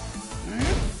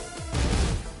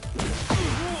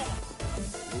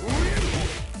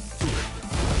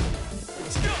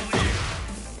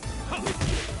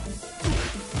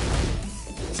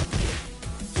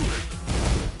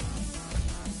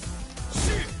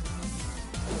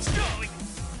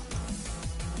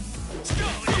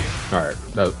 Alright,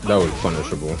 that was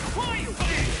punishable. Round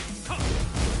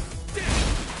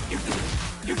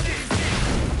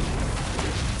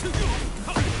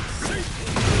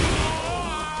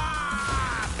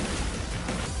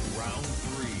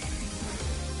 3.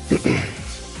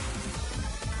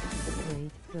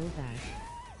 Wait, go back.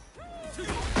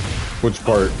 Which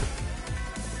part?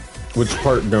 Which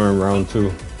part during round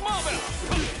 2?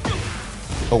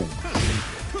 Oh.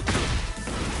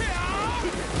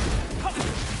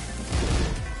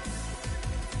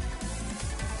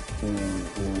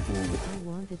 I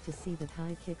wanted to see the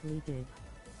high kick Lee did.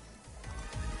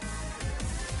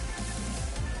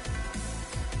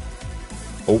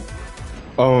 Oh.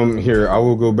 Here, I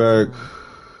will go back.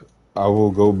 I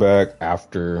will go back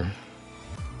after.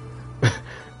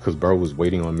 Because bro was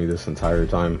waiting on me this entire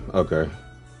time. Okay.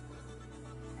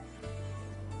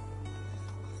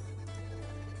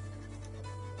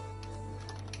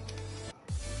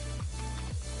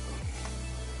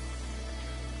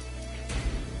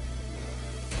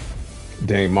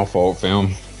 Dang, my fault,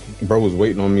 fam. Bro was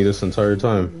waiting on me this entire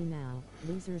time. Now,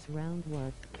 losers round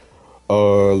what?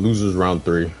 Losers round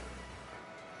 3.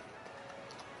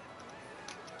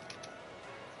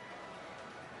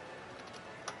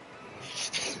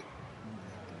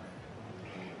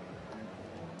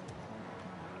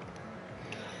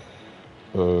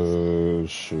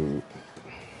 Shoot.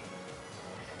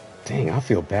 Dang, I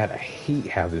feel bad. I hate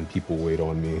having people wait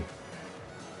on me.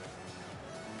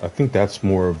 I think that's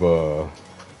more of a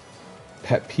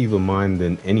pet peeve of mine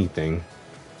than anything.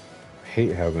 I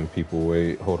hate having people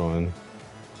wait. Hold on.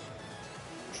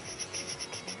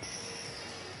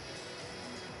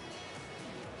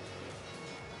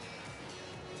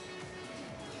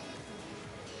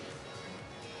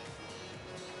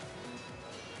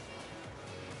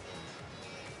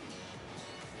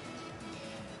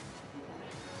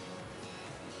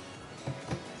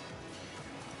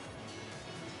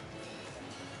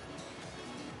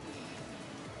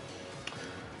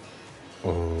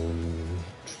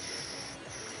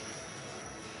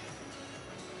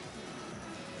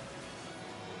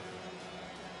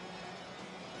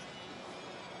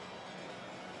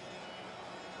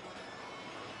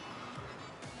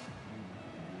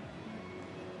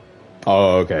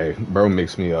 Oh, okay. Bro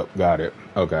mixed me up. Got it.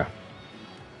 Okay.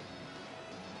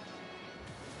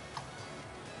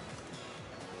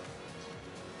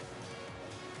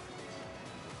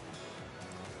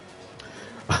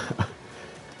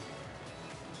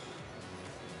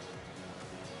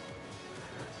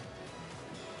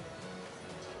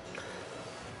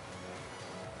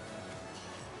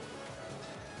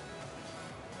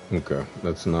 Okay,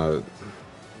 that's not.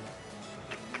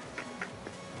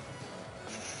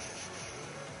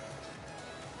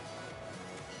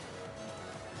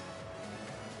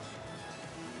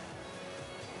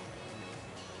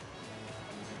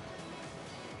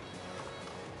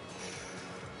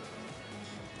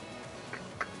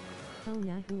 Oh,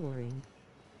 Yahooing.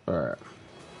 Alright.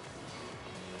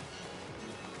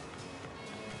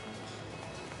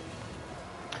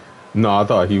 No, I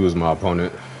thought he was my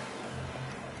opponent.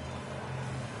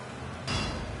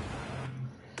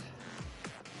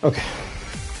 Okay.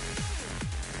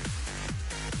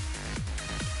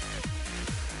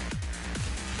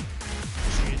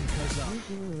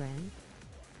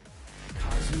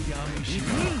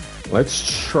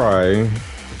 Let's try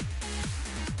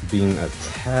being a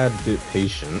tad bit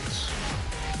patient,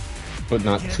 but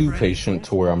not too patient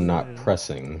to where I'm not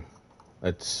pressing.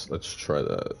 Let's try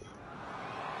that.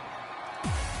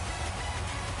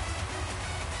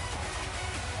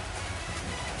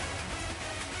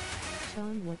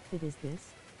 Sean, what fit is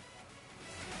this?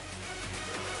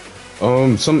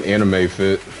 Some anime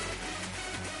fit.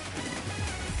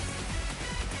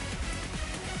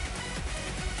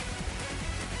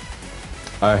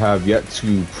 I have yet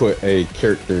to put a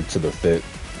character to the fit.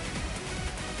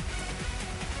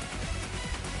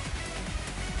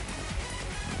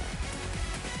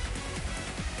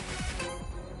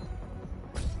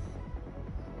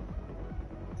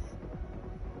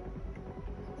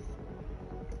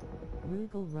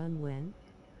 Rugal run when?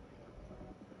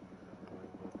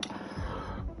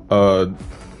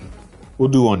 We'll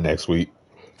do one next week.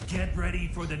 Get ready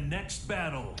for the next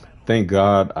battle. Thank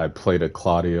God I played a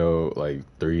Claudio like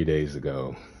 3 days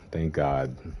ago. Thank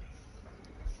God.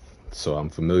 So I'm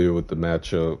familiar with the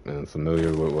matchup and familiar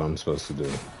with what I'm supposed to do.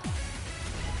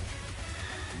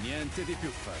 Niente di più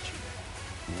facile.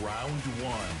 Round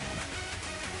 1.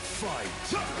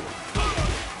 Fight.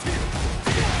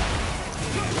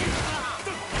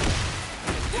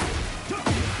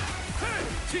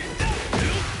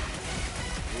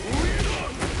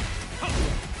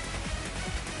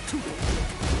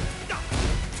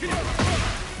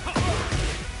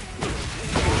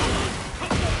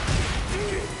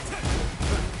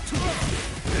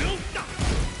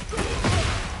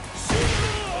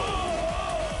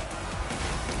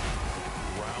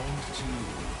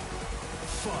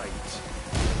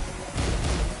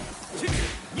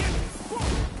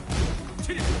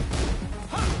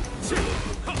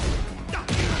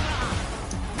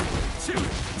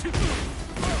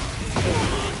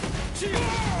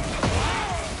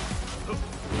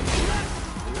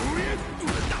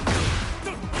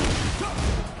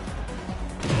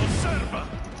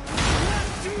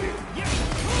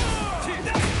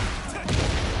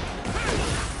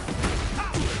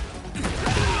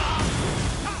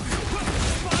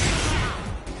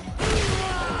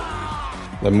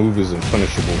 That move isn't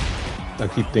punishable. I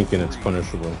keep thinking it's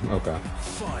punishable. Okay.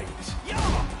 Fight.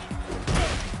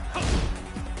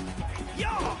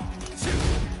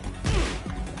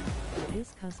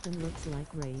 This custom looks like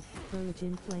Raid,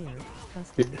 Pro-Jin player,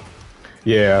 custom.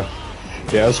 Yeah.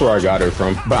 Yeah, that's where I got it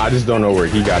from. But I just don't know where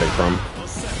he got it from.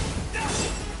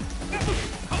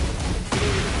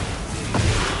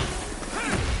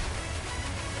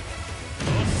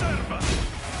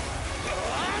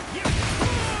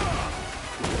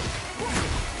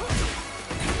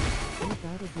 You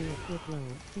gotta do a quick low,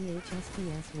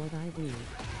 THSTS what I do.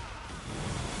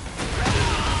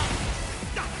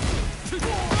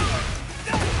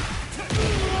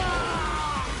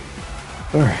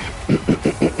 Alright.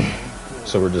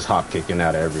 So we're just hop kicking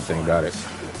out of everything. Got it.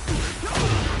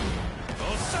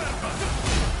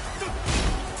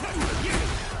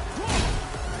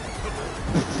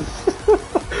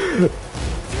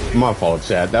 My fault,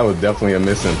 chat. That was definitely a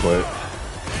misinput.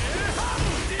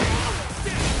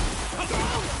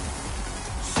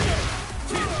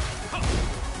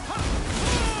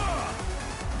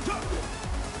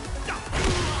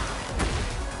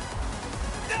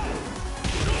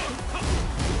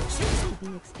 To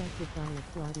be expected by a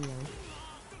Claudio.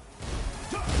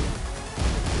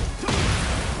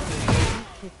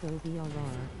 Kick go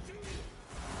BRR.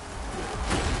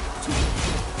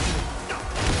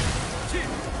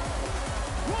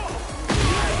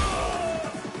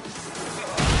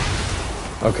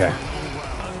 Okay.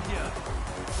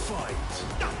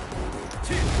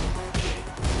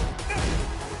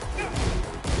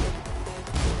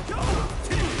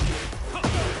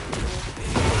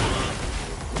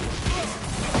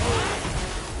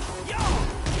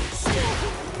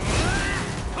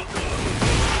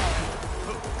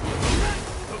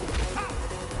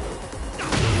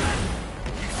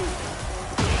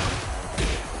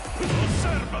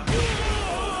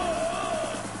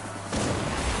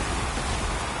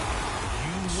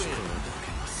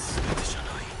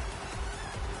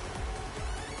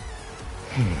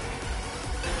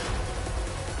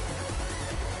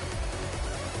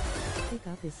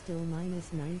 Pickup is still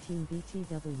minus 19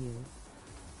 BTW.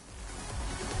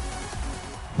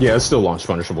 Yeah, it's still launch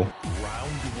punishable.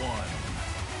 Round one.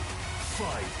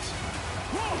 Fight.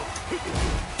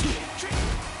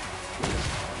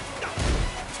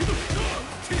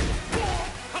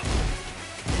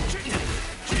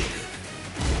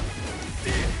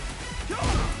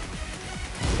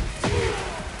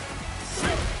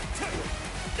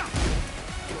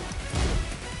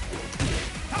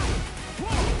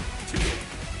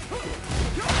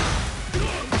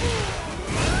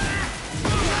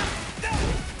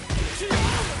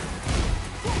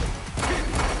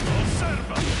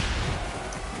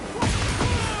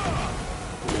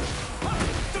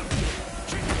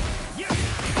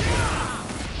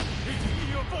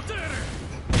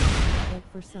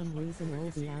 For some reason all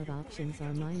the out options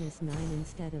are minus 9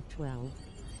 instead of 12.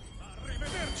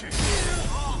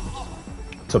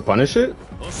 To punish it?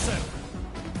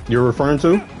 You're referring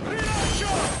to?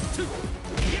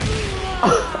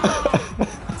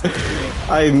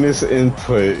 I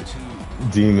misinput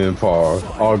Demon Paw.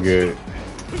 All good.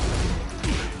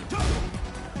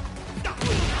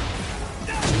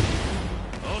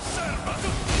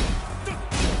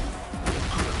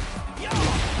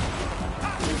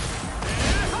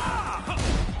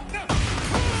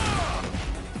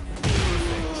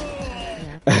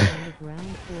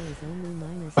 Round 4 is only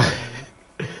minus 9.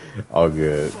 All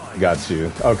good. Got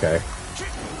you. Okay.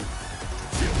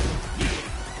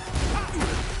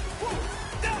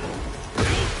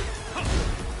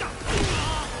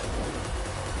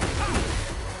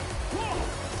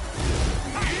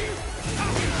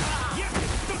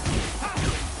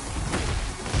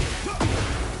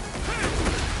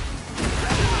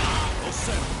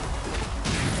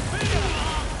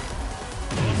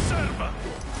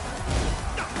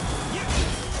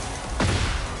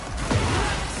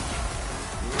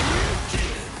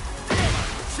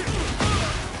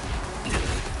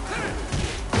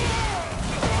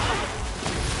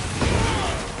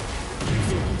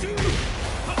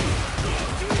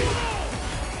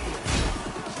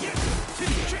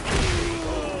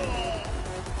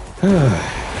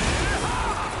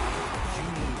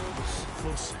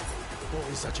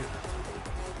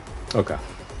 Okay.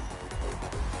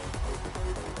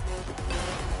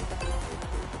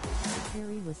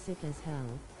 Harry was sick as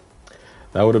hell.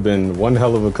 That would have been one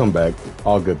hell of a comeback.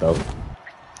 All good though. Round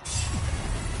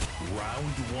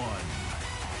one.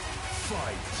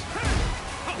 Fight.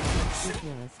 It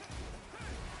was.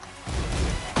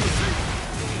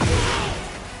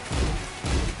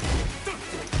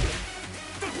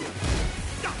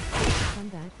 Come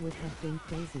back would have been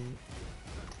crazy.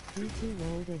 G2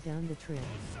 rolled it down the trip.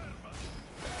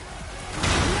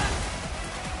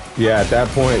 Yeah, at that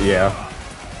point, yeah.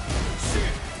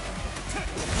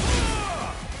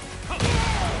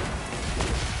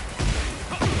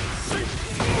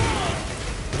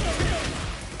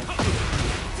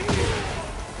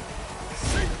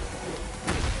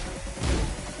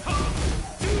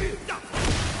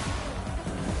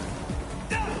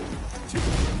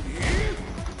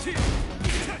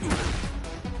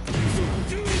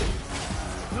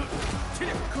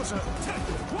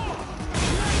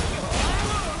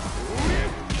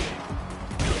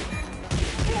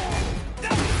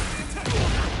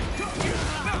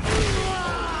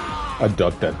 I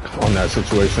ducked that on that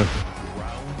situation.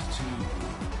 Round 2.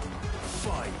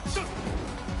 Fight.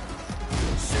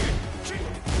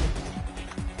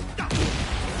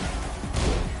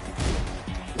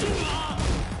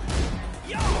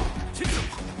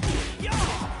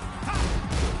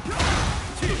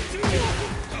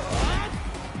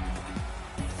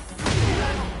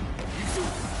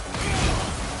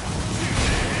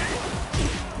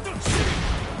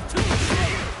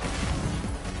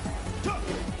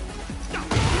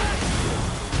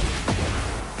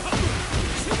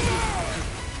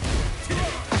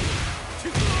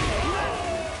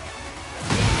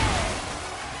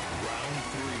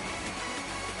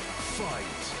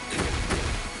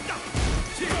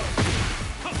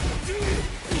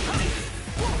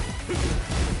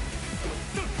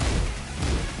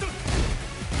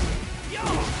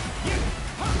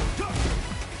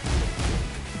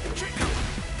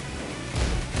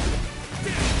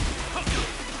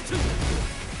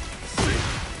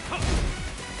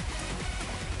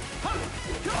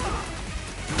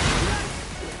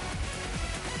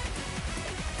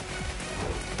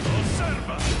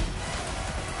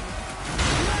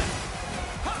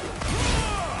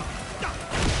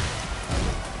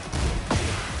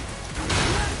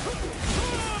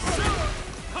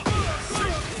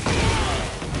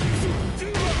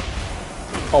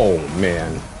 Oh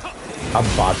man, I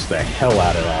botched the hell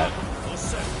out of that.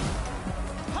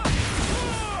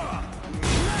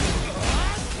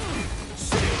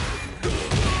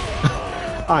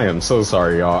 I am so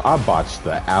sorry, y'all. I botched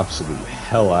the absolute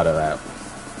hell out of that.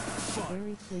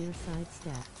 Very clear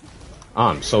sidestep.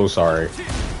 I'm so sorry.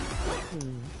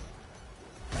 Clean.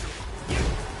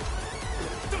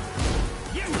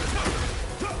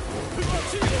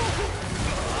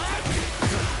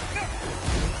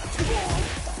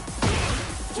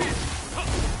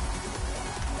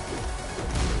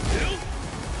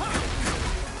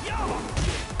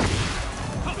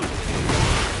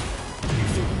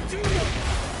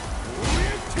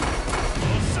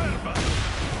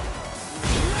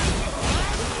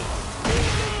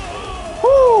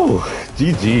 Woo!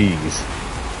 GG's.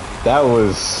 That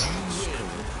was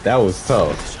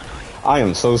tough. I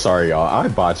am so sorry, y'all. I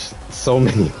botched so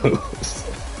many moves.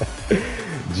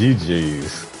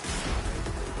 GG's.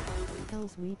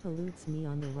 Tells we pollutes me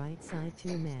on the right side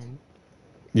too, man.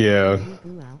 Yeah.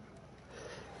 Goo out.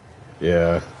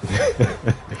 Yeah.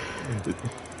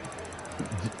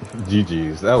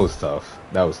 GG's. That was tough.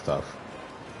 That was tough.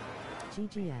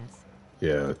 GGS.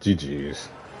 Yeah, GG's.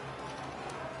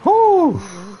 Whew. We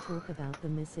won't talk about the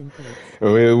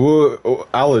misinputs.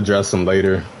 I'll address them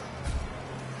later.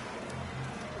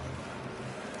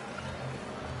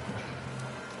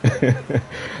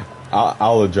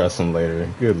 I'll address them later.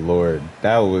 Good lord,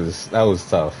 that was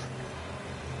tough.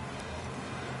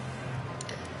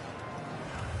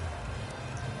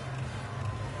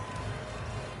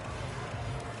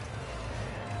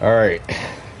 All right,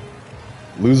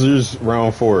 losers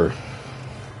round 4.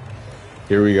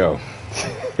 Here we go.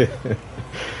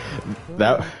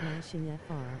 That.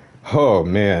 Oh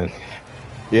man,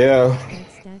 yeah. That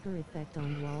stagger effect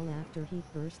on wall after he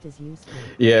burst is useful.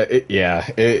 Yeah,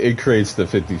 it creates the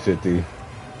 50-50.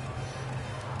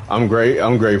 I'm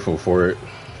grateful for it.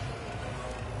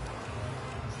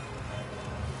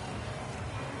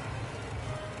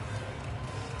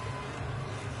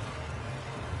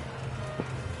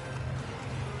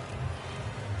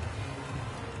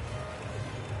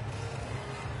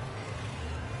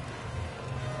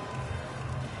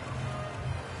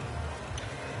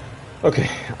 Okay,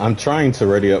 I'm trying to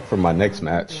ready up for my next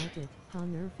match.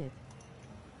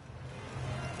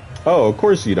 Oh, of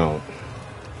course you don't.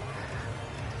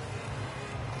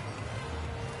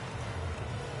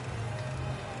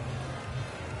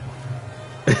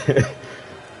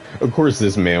 Of course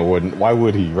this man wouldn't. Why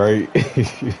would he, right?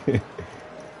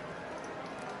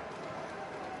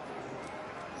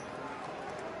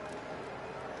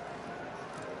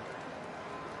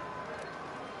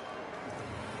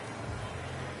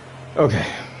 Okay.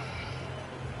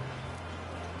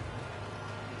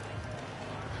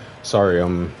 Sorry,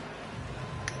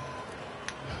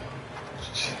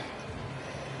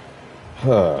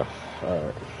 Alright.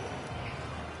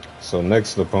 So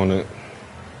next opponent.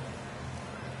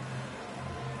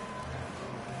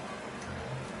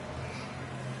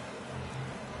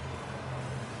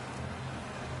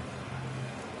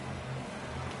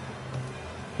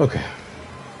 Okay.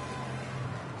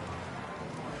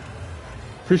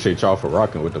 Appreciate y'all for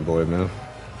rocking with the boy, man.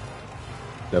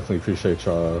 Definitely appreciate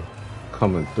y'all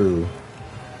coming through,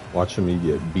 watching me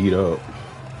get beat up.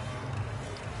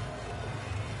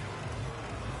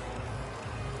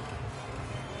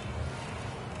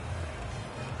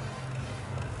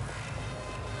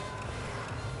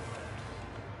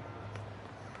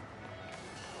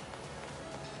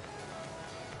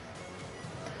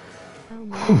 How many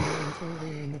more until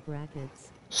we're in the brackets?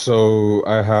 So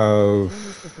I When have.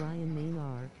 is the Brian main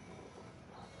arc?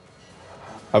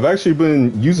 I've actually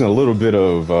been using a little bit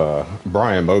of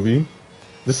Brian Moby,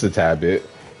 just a tad bit.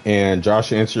 And Josh,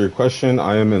 to answer your question,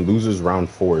 I am in losers round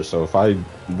 4. So if I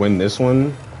win this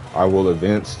one, I will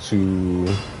advance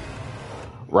to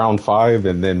round 5,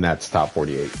 and then that's top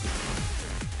 48.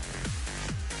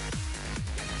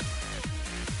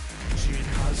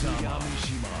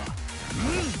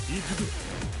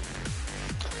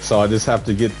 So I just have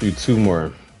to get through 2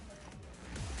 more.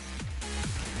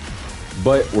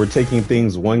 But we're taking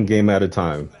things one game at a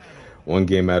time. One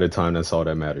game at a time, that's all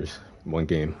that matters. One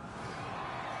game.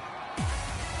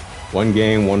 One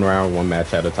game, one round, one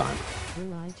match at a time.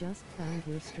 Well, I just found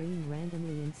your stream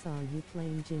randomly and saw you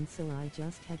playing Jin, so I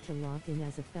just had to log in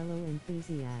as a fellow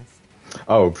enthusiast.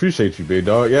 Oh, appreciate you, big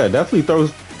dog. Yeah, definitely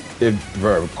throws it.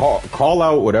 Call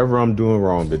out whatever I'm doing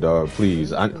wrong, big dog. Please.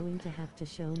 He's going to have to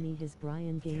show me his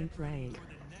Brian gameplay.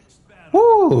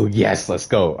 Woo! Yes, let's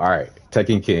go. All right,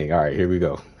 Tekken King. All right, here we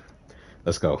go.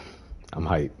 Let's go. I'm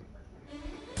hyped.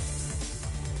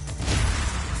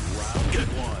 Round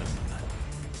 1.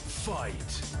 Fight.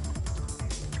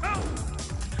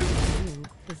 Ooh,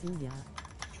 Kazuya.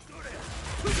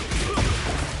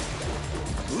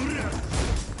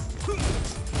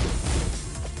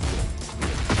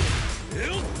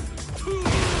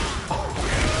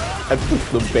 I took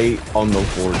the bait on the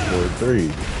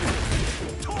 4-4-3.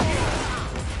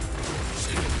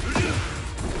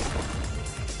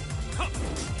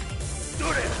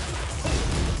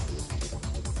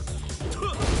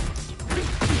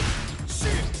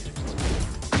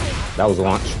 That was a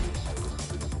launch.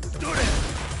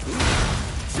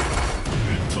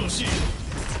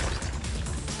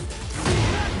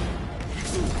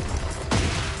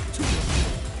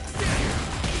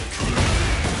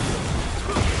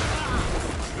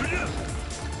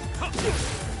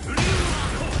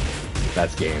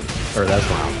 That's game. Or that's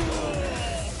round.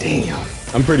 Damn.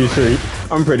 I'm pretty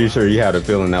sure he had a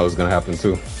feeling that was gonna happen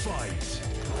too.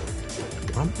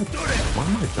 Why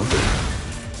am I jumping?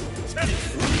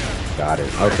 Got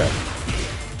it. Okay.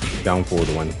 Down forward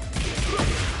one.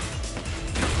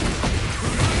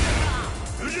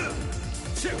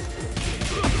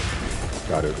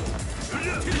 Got it.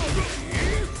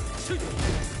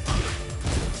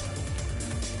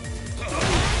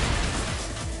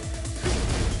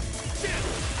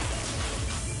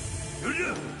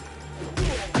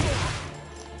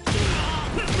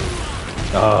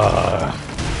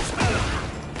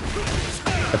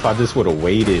 If I just would have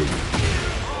waited.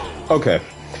 Okay.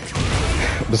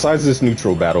 Besides this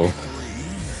neutral battle,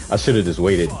 I should have just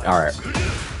waited. Alright.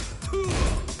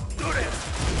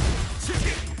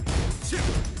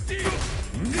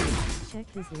 Check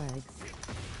his legs.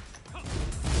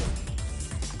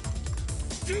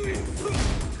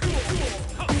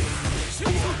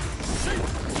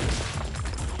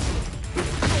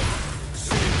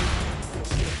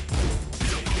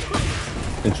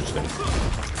 Interesting.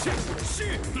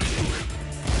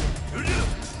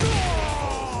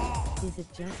 Is it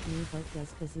just me, but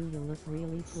does Kazuya look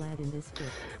really flat in this fit?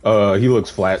 He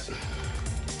looks flat.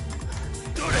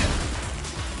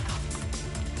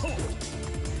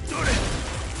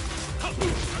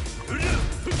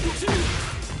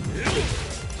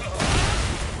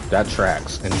 That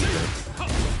tracks. Interesting.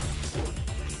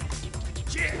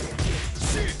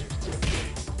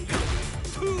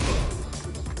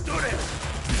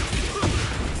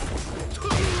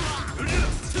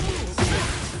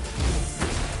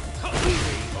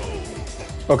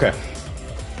 Okay.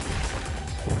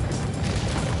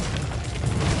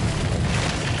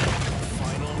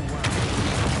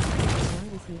 Why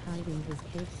is he hiding his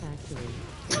cake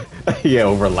factory?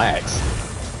 Yo, relax.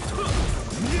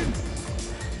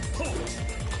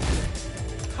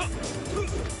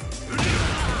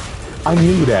 I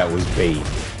knew that was bait.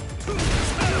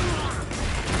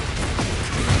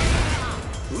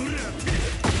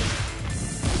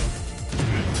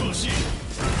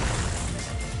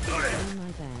 Oh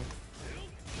my bad.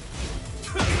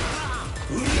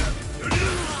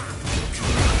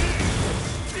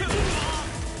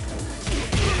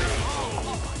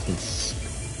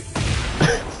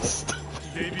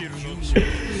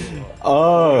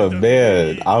 Oh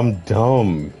man, I'm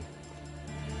dumb.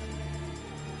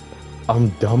 I'm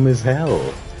dumb as hell.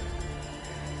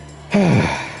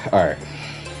 Alright.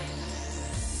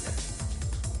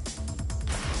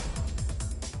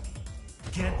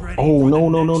 Get ready Oh for no the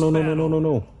no no next no no no battle. no no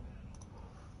no.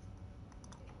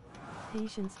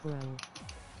 Patience, bro.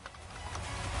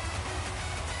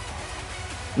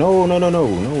 No no no no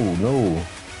no no.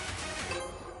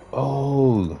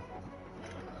 Oh.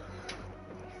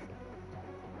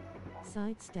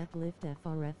 Sidestep lift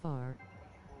FRFR.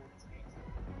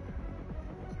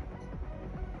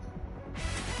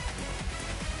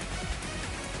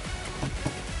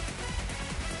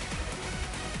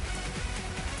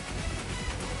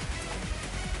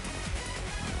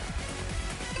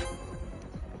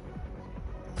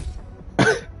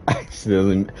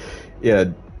 Accidentally. Yeah.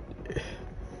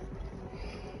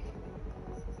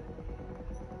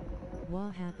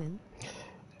 What happened?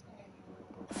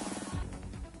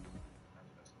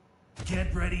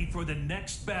 Get ready for the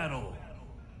next battle.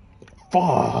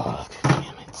 Fuck.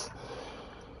 Damn it.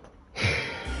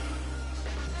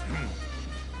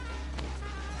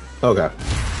 Okay.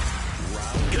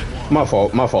 My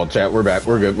fault, chat. We're back.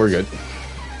 We're good. We're good.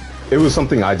 It was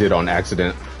something I did on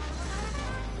accident.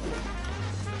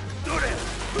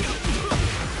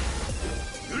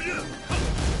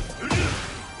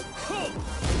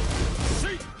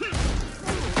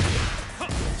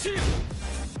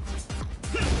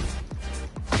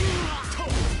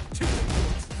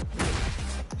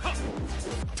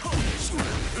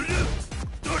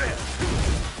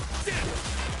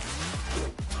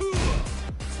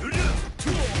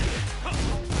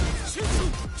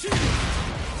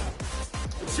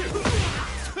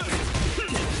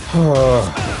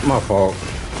 My fault.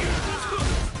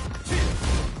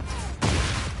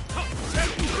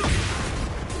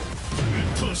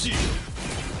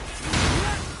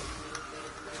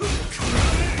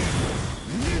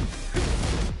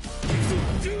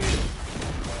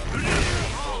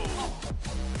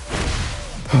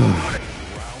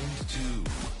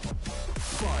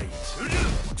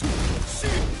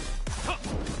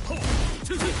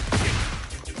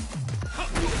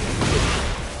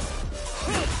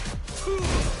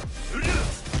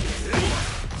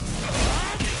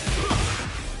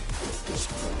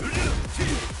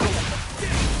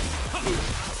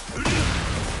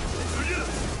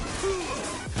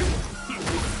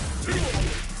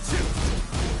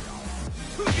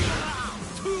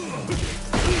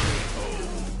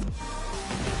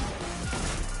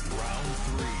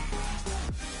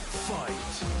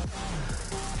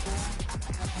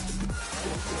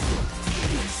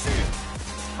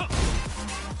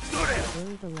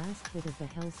 The last bit of the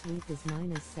hell sweep is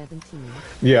 -17.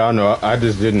 Yeah, I know. I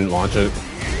just didn't launch it.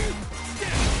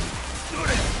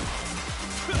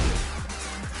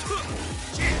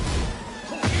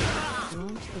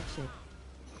 Launch the chip.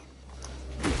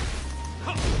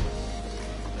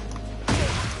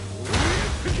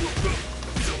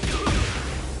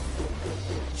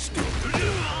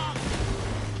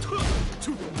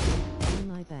 Oh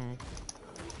my bad.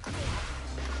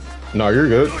 No, you're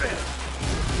good.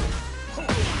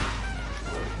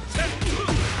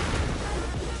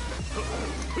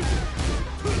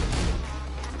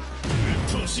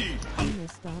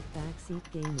 Stop backseat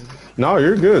gaming. No,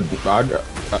 you're good.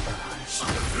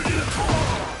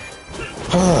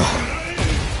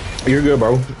 You're good,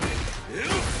 bro.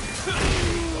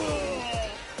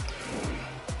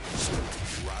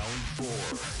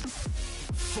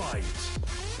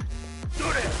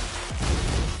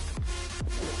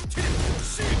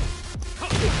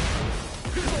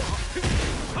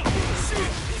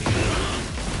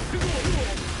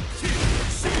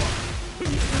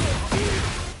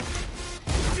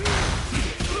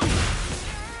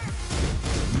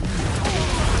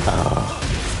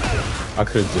 I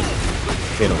could just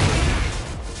hit him.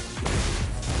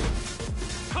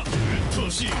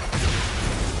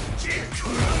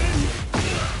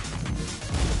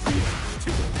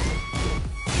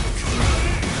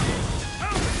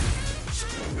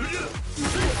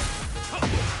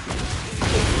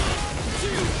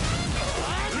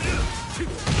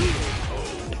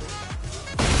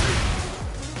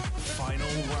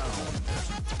 Final round.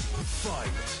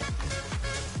 Fight.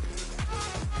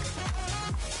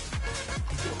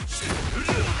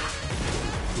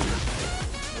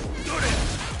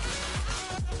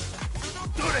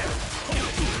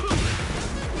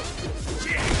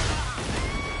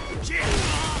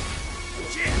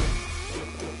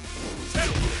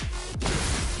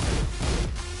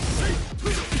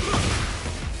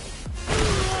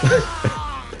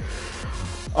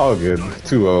 All good.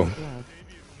 2-0.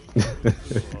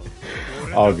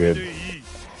 All good.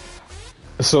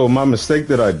 So my mistake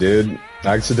that I did,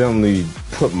 I accidentally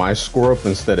put my score up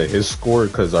instead of his score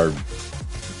because our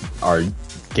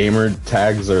gamer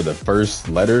tags are the first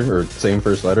letter or same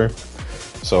first letter.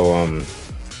 So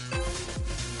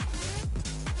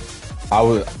I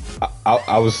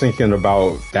was thinking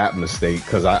about that mistake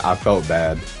because I felt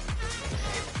bad.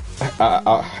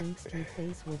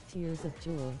 Face with tears of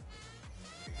joy.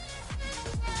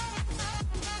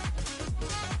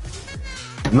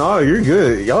 No, you're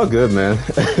good. Y'all good, man.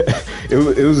 it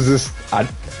was just I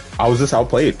was just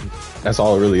outplayed. That's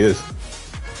all it really is.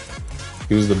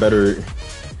 He was the better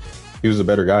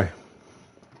guy.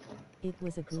 It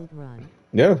was a good run.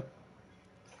 Yeah.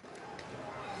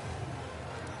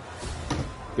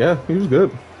 Yeah, he was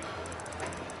good.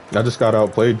 I just got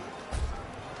outplayed.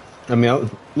 I mean, I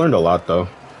learned a lot though.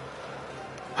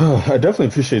 I definitely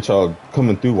appreciate y'all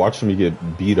coming through, watching me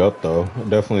get beat up though.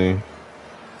 Definitely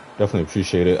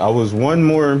appreciate it. I was one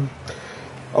more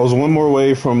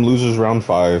away from losers round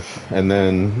 5, and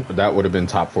then that would have been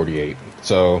top 48.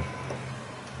 So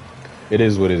it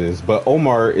is what it is. But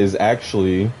Omar is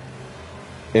actually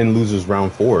in losers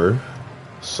round 4.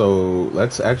 So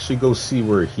let's actually go see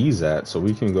where he's at so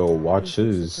we can go watch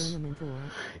his.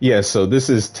 Yeah, so this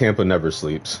is Tampa Never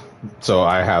Sleeps. So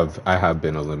I have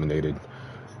been eliminated.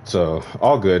 So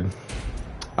all good.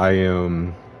 I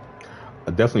am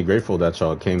definitely grateful that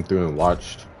y'all came through and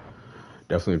watched.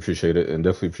 Definitely appreciate it, and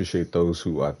definitely appreciate those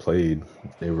who I played.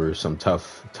 They were some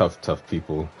tough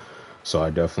people. So I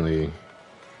definitely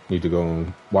need to go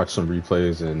and watch some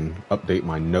replays and update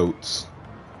my notes.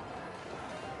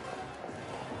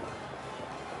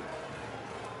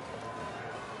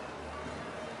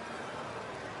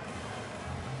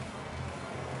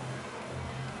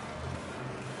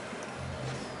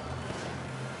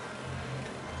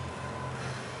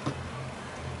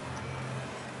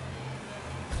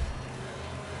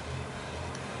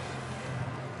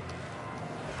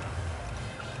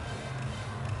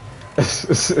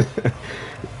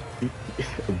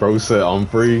 Bro said I'm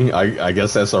free. I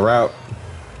guess that's a wrap.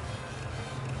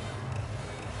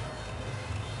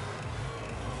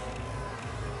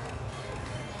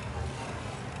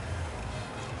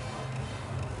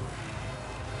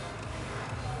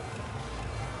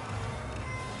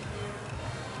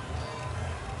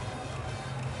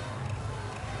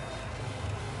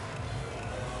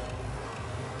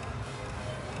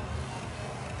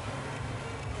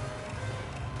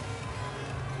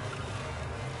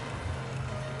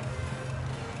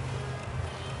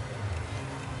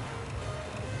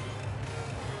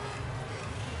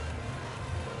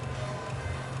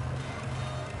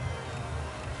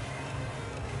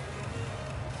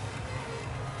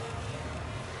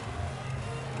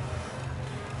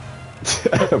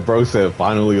 Bro said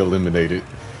finally eliminated.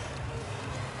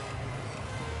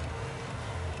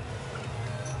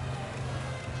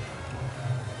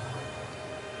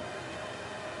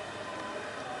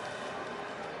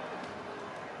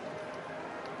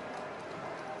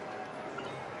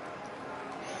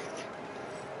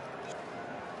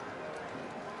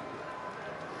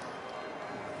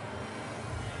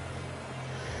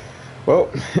 Well,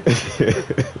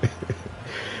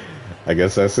 I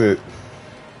guess that's it.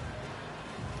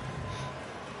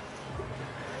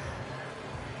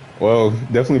 Well,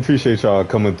 definitely appreciate y'all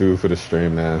coming through for the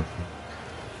stream, man.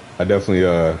 I definitely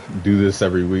do this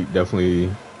every week. Definitely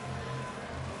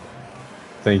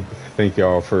thank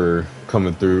y'all for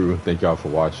coming through. Thank y'all for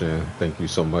watching. Thank you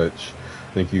so much.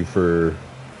 Thank you for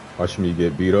watching me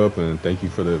get beat up, and thank you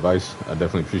for the advice. I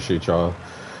definitely appreciate y'all.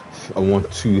 I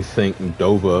want to thank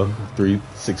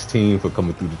Dova316 for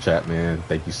coming through the chat, man.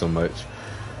 Thank you so much.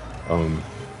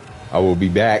 I will be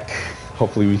back.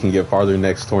 Hopefully we can get farther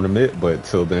next tournament, but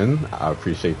till then, I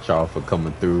appreciate y'all for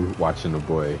coming through, watching the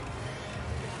boy.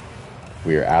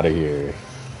 We are out of here.